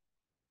here?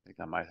 I think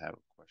I might have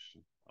a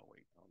question. Oh,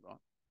 wait, hold on.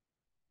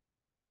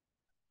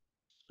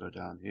 Let's go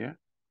down here.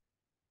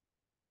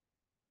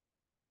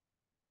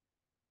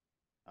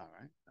 All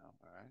right. All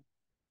right.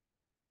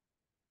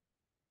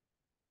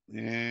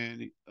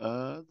 Any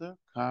other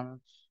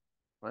comments,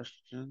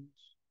 questions?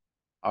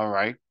 All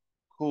right.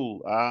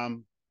 Cool.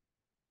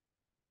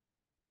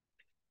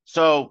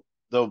 So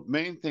the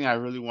main thing I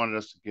really wanted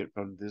us to get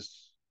from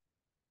this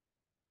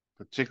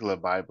particular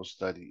Bible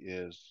study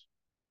is,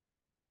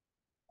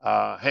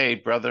 hey,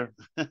 brother,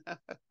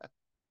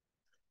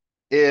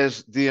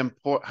 is the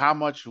how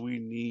much we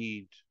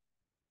need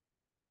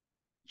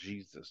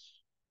Jesus.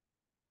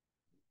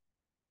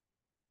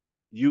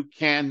 You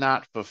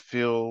cannot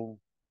fulfill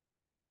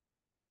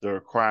the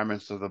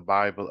requirements of the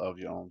Bible of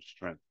your own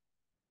strength.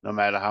 No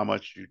matter how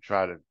much you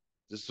try to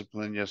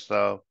discipline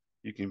yourself,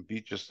 you can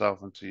beat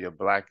yourself until you're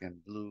black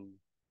and blue.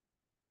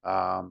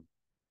 Um,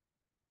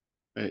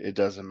 it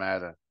doesn't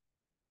matter.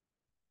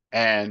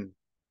 And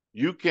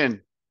you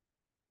can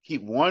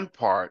keep one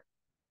part,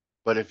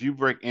 but if you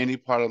break any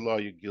part of the law,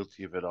 you're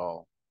guilty of it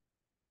all.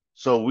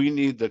 So we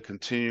need the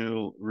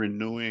continual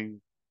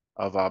renewing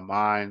of our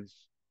minds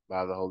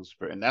by the Holy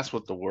Spirit. And that's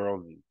what the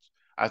world needs.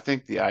 I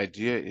think the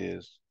idea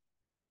is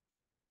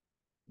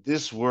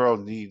this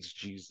world needs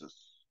Jesus.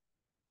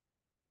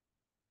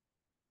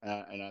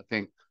 And I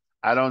think,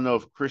 I don't know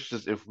if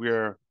Christians, if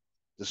we're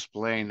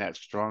displaying that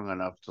strong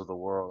enough to the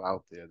world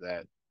out there,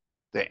 that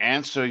the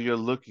answer you're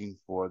looking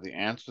for, the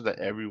answer that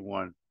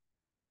everyone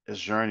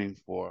is yearning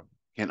for,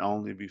 can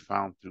only be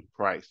found through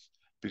Christ.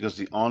 because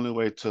the only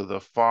way to the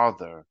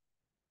Father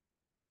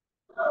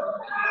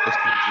is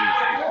through Jesus.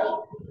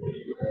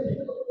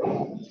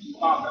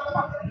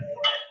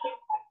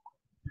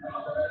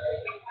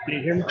 Can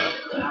you hear me?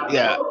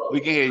 Yeah, we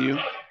can hear you.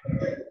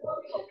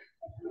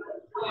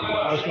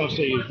 I was going to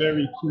say it's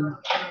very key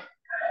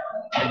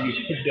that you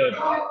put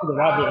the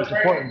out there. It's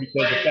important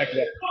because the fact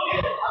that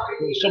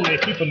there's so many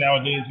people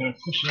nowadays that are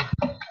pushing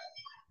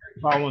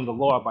following the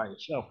law by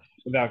itself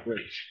without grace.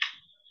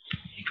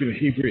 Either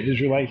Hebrew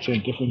Israelites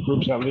and different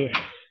groups out there,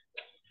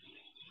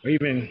 or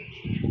even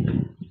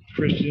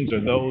Christians or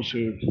those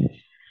who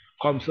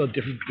call themselves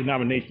different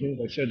denominations.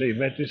 Like I said, they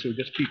Adventists who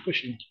just keep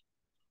pushing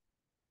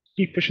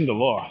the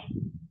law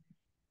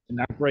and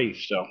not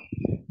grace. So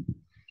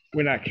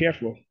we're not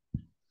careful,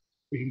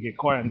 we can get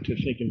caught into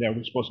thinking that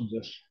we're supposed to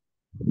just,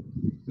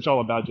 it's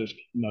all about just,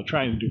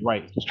 trying to do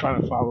right, just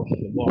trying to follow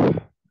the law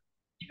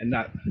and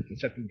not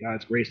accepting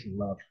God's grace and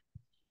love.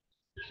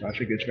 So I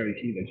think it's very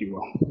key that you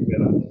will keep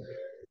that up.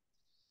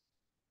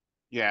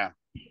 Yeah,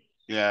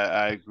 yeah,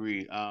 I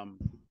agree.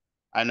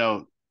 I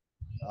know,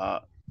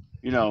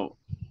 you know,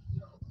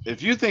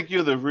 if you think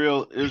you're the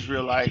real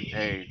Israelite,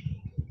 hey,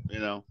 you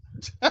know,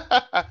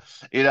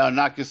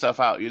 knock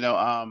yourself out,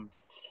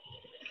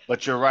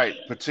 but you're right,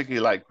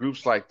 particularly like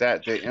groups like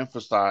that, they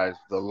emphasize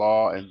the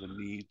law and the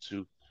need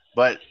to,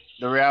 but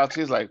the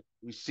reality is like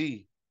we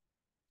see,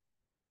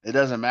 it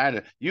doesn't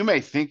matter. You may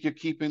think you're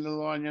keeping the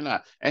law and you're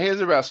not. And here's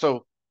the rest.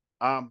 So,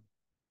 um,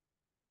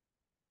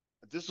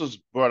 this was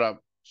brought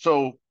up.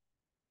 So,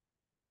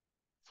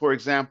 for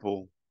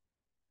example,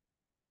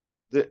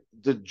 the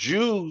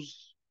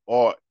Jews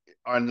are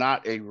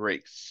not a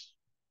race,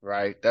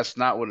 right? That's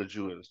not what a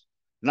Jew is.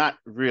 Not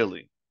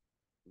really.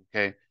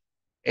 Okay.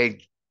 A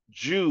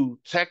Jew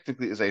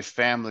technically is a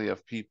family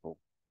of people.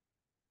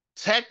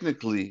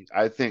 Technically,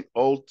 I think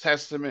Old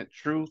Testament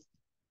truth,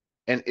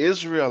 an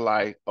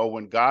Israelite, or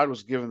when God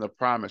was given the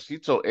promise, he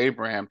told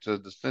Abraham to his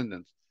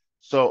descendants.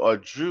 So a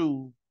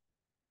Jew,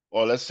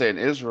 or let's say an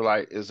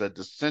Israelite, is a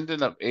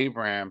descendant of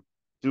Abraham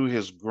through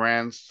his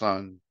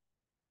grandson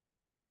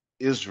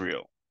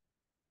Israel,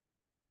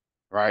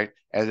 right?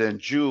 And then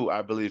Jew,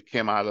 I believe,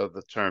 came out of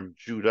the term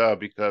Judah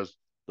because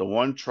the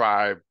one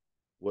tribe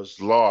was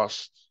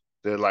lost.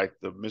 They're like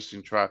the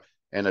missing tribe,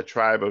 and the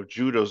tribe of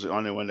Judah is the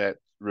only one that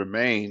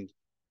remained,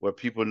 where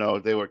people know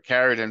they were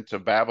carried into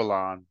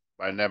Babylon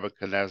by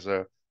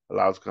Nebuchadnezzar,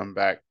 allowed to come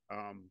back.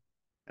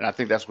 And I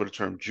think that's where the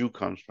term Jew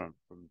comes from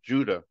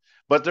Judah.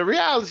 But the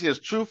reality is,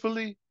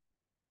 truthfully,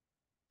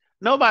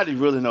 nobody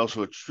really knows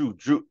who a true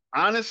Jew.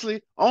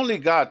 Honestly, only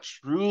God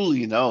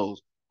truly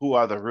knows who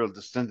are the real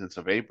descendants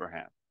of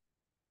Abraham,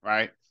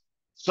 right?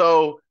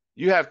 So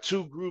you have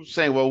two groups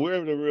saying, well,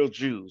 we're the real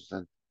Jews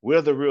and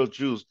we're the real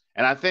Jews.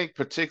 And I think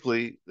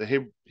particularly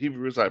the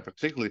Hebrew Israelite,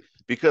 particularly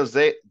because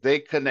they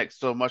connect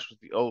so much with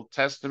the Old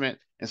Testament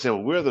and say,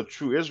 well, we're the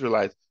true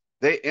Israelites.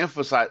 They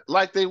emphasize,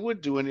 like they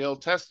would do in the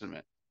Old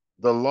Testament,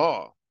 the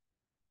law.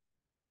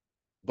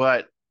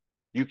 But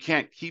you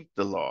can't keep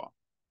the law.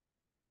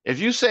 If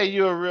you say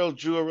you're a real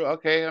Jew,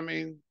 okay,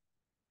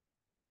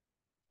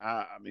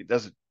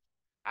 doesn't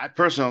I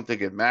personally don't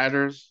think it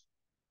matters.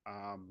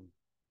 Um,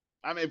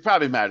 it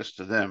probably matters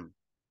to them,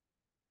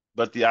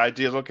 but the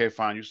idea is okay,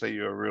 fine. You say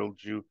you're a real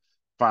Jew,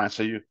 fine.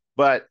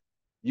 But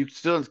you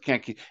still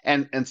can't keep.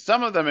 And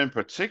some of them in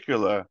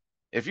particular,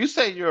 if you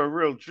say you're a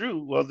real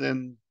Jew, well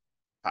then,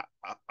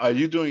 are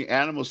you doing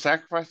animal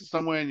sacrifices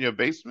somewhere in your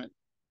basement?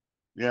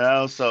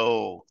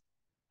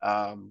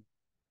 Um,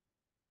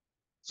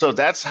 so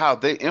that's how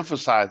they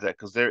emphasize that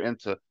because they're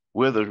into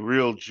we're the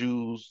real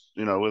Jews,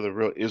 we're the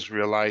real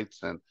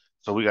Israelites, and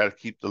so we got to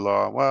keep the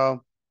law.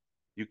 Well,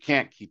 you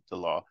can't keep the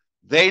law.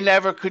 They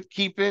never could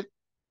keep it.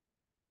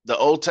 The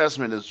Old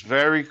Testament is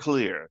very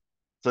clear.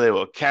 So they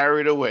were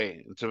carried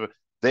away until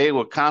they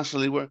were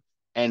constantly work.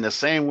 And the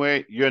same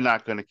way, you're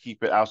not going to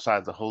keep it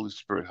outside the Holy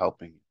Spirit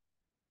helping you.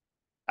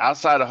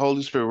 Outside the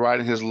Holy Spirit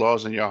writing his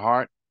laws in your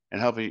heart and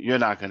helping you, you're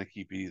not going to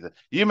keep it either.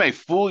 You may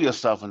fool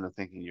yourself into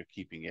thinking you're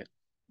keeping it,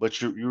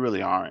 but you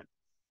really aren't.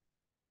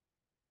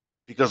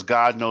 Because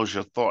God knows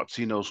your thoughts.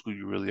 He knows who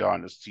you really are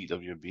in the seat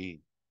of your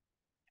being.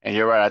 And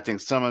you're right. I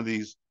think some of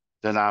these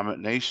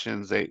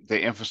denominations, they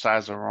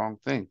emphasize the wrong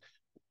thing.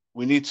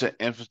 We need to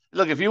emphasize.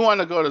 Look, if you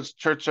want to go to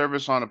church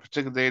service on a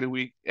particular day of the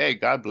week, hey,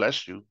 God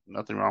bless you.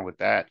 Nothing wrong with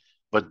that.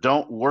 But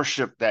don't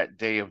worship that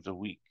day of the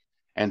week.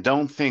 And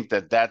don't think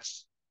that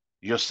that's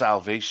your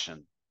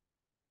salvation.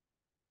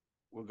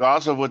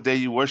 Regardless of what day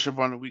you worship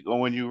on the week or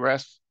when you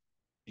rest,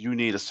 you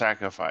need a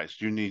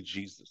sacrifice. You need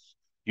Jesus.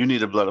 You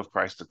need the blood of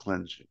Christ to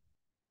cleanse you.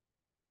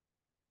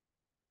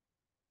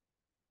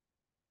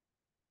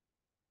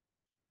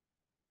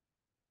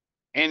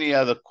 Any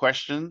other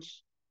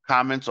questions,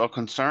 comments, or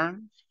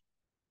concerns?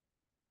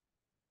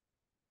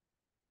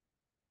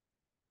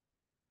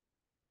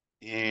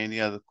 Any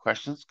other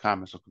questions,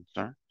 comments, or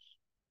concerns?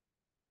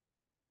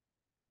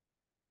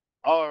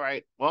 All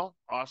right. Well,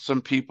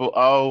 awesome people.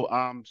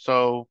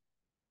 So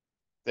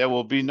there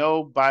will be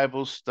no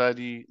Bible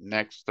study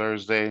next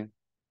Thursday.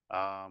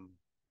 Um,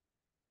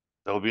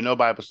 there will be no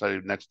Bible study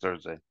next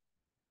Thursday.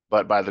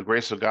 but by the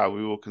grace of God,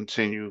 we will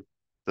continue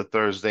the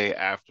Thursday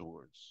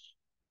afterwards.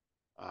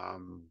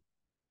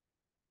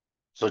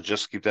 So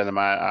just keep that in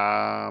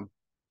mind.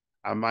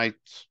 I might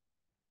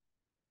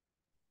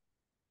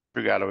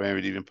figure out a way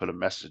to even put a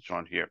message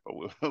on here,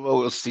 but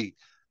we'll see.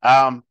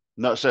 No,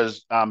 it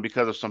says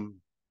because of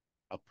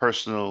a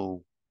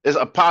personal, it's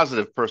a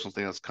positive personal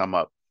thing that's come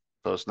up,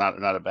 so it's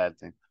not a bad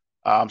thing.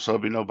 So there'll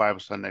be no Bible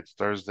study next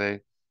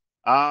Thursday.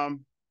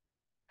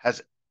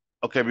 Has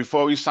Okay,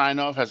 before we sign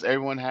off, has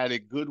everyone had a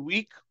good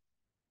week?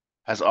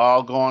 Has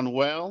all gone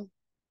well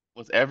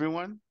with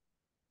everyone?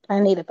 I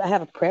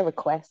have a prayer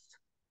request.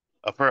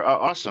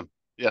 Awesome.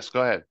 Yes,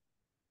 go ahead.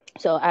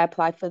 So I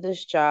applied for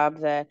this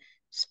job that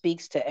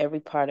speaks to every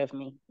part of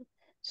me.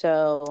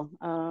 So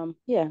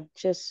yeah,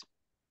 just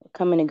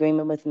come in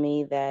agreement with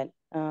me that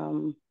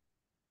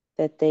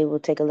they will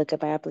take a look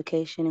at my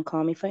application and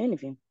call me for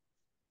interview.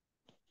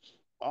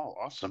 Oh,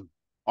 awesome.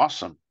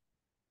 Awesome.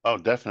 Oh,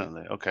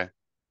 definitely. Okay.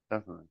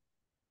 Definitely.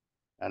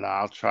 And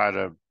I'll try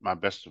to my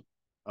best to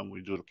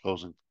we do the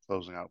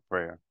closing out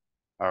prayer.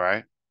 All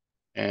right.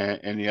 And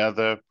any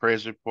other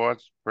praise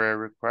reports, prayer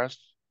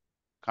requests,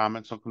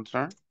 comments or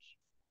concerns?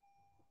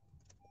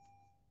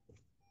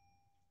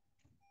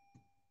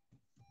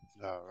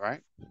 All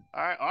right.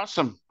 All right.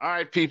 Awesome. All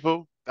right,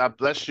 people. God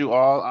bless you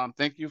all.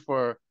 Thank you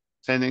for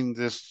attending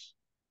this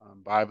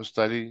Bible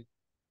study.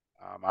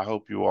 I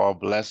hope you all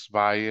blessed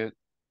by it.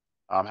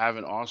 Have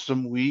an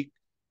awesome week.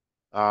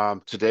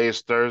 Today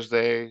is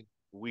Thursday.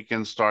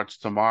 Weekend starts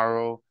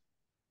tomorrow.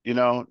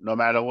 No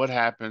matter what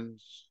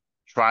happens,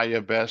 try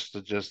your best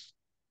to just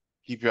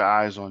keep your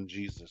eyes on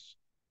Jesus.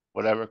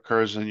 Whatever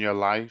occurs in your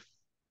life,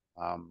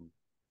 um,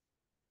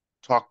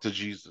 talk to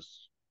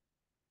Jesus.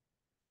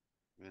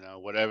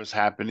 Whatever's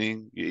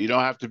happening, you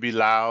don't have to be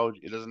loud.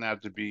 It doesn't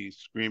have to be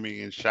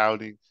screaming and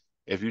shouting.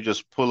 If you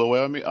just pull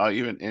away on me, or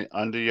even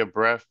under your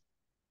breath,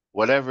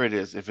 whatever it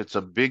is, if it's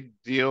a big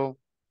deal,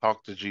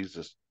 talk to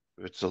Jesus.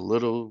 If it's a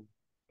little,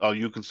 or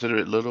you consider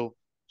it little,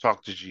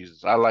 talk to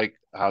Jesus. I like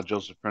how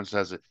Joseph Prince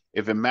says it.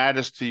 If it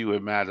matters to you,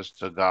 it matters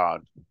to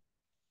God.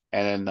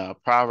 And in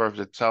Proverbs,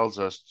 it tells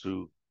us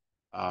to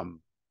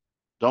um,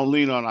 don't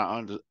lean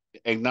on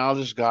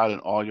acknowledge God in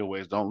all your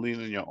ways. Don't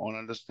lean on your own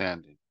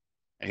understanding,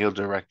 and He'll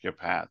direct your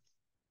path.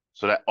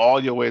 So that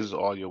all your ways is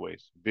all your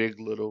ways, big,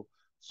 little.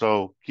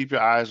 So keep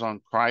your eyes on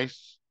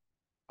Christ,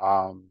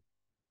 um,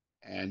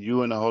 and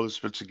you and the Holy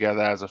Spirit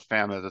together as a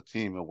family, as a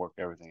team, will work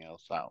everything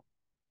else out.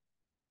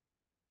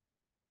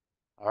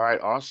 All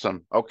right,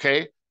 awesome.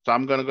 Okay, so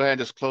I'm gonna go ahead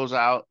and just close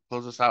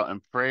this out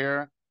in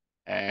prayer,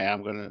 and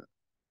I'm gonna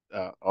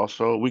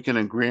also we can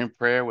agree in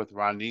prayer with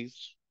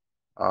Ronice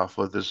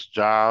for this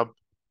job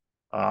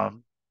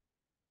um,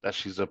 that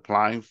she's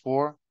applying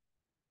for,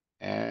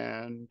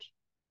 and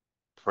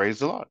praise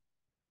the Lord.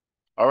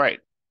 All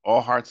right,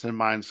 all hearts and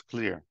minds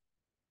clear.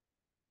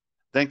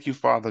 Thank you,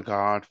 Father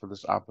God, for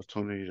this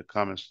opportunity to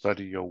come and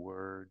study your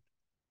word.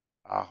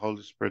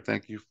 Holy Spirit,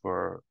 thank you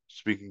for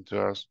speaking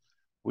to us.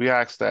 We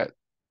ask that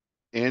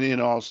any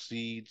and all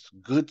seeds,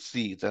 good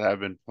seeds that have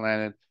been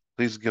planted,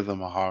 please give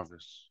them a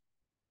harvest.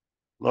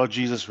 Lord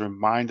Jesus,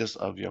 remind us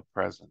of your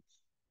presence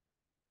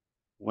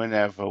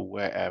whenever,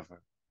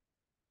 wherever.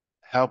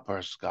 Help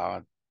us,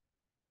 God.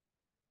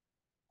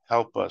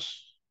 Help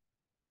us.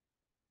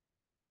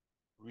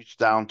 Reach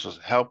down to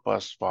help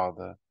us,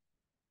 Father,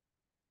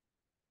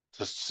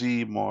 to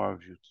see more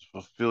of you, to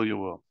fulfill your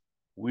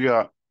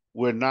will.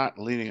 We're not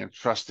leaning and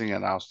trusting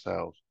in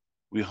ourselves.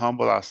 We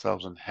humble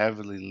ourselves and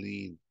heavily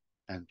lean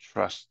and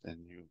trust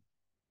in you.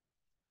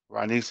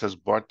 Ronice has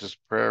brought this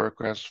prayer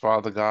request,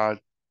 Father God.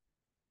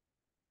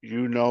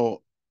 You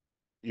know,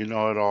 you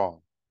know it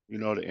all. You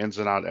know the ins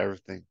and outs of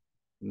everything.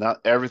 Not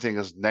everything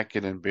is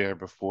naked and bare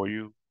before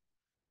you.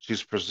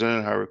 She's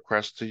presented her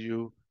request to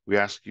you. We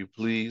ask you,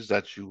 please,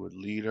 that you would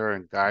lead her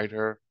and guide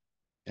her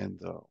in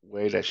the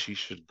way that she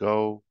should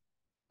go.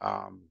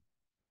 Um,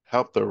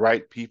 Help the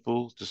right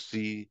people to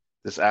see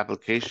this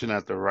application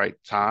at the right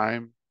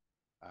time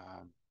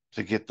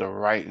to get the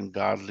right and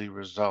godly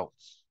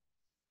results.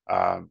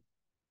 Um,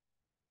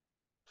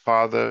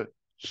 Father,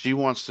 she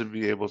wants to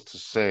be able to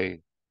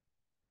say,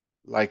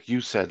 like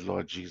you said,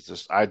 Lord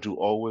Jesus, I do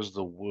always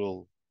the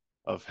will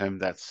of him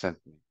that sent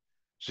me.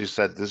 She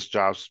said this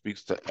job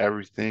speaks to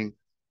everything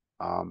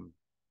um,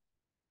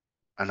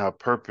 and her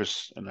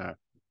purpose and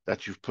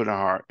that you've put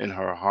in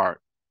her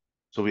heart.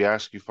 So we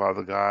ask you,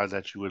 Father God,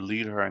 that you would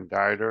lead her and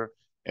guide her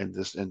in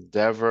this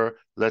endeavor.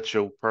 Let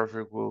your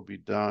perfect will be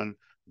done.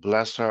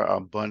 Bless her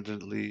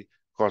abundantly.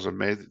 Cause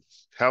her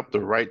help the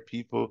right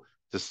people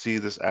to see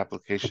this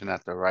application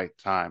at the right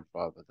time,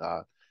 Father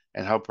God,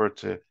 and help her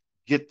to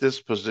get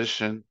this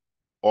position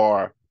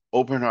or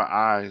open her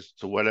eyes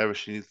to whatever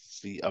she needs to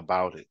see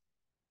about it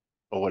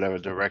or whatever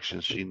direction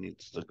she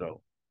needs to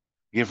go.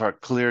 Give her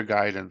clear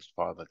guidance,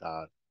 Father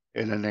God,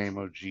 in the name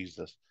of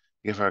Jesus.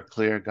 Give her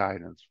clear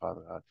guidance,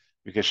 Father God,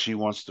 because she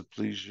wants to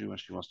please you and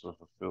she wants to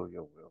fulfill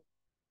your will.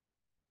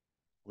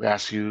 We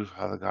ask you,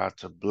 Father God,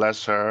 to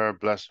bless her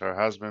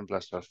husband,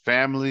 bless her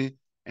family,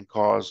 and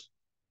cause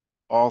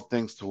all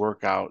things to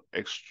work out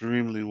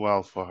extremely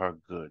well for her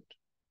good.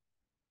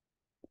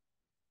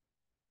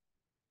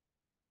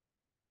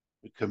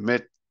 We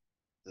commit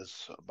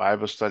this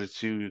Bible study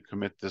to you. We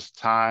commit this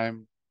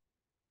time.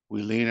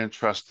 We lean and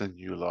trust in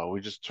you, Lord.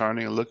 We're just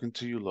turning and looking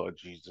to you, Lord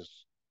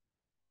Jesus.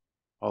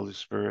 Holy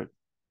Spirit,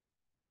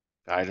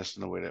 guide us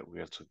in the way that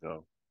we are to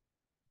go.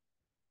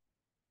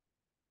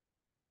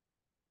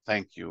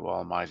 Thank you,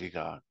 Almighty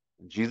God.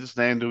 In Jesus'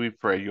 name do we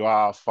pray. You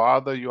are our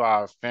Father. You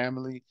are our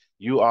family.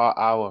 You are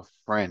our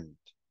friend.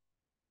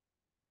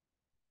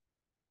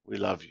 We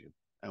love you,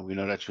 and we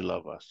know that you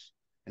love us.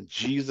 In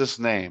Jesus'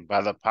 name,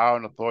 by the power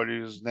and authority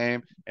of his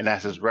name, and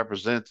as his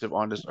representative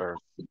on this earth,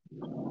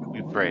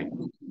 we pray.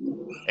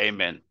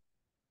 Amen.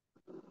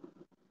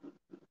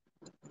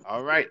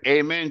 All right.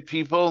 Amen,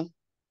 people.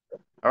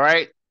 All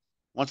right.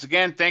 Once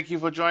again, thank you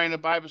for joining the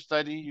Bible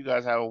study. You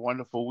guys have a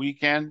wonderful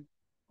weekend,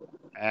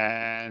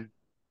 and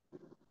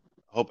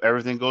hope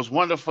everything goes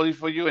wonderfully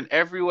for you in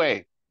every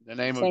way. In the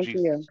name of Same to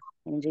Jesus. you.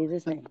 In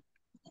Jesus' name.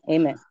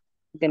 Amen.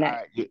 Good night. All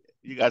right.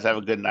 You guys have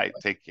a good night.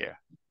 Take care.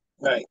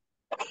 Right.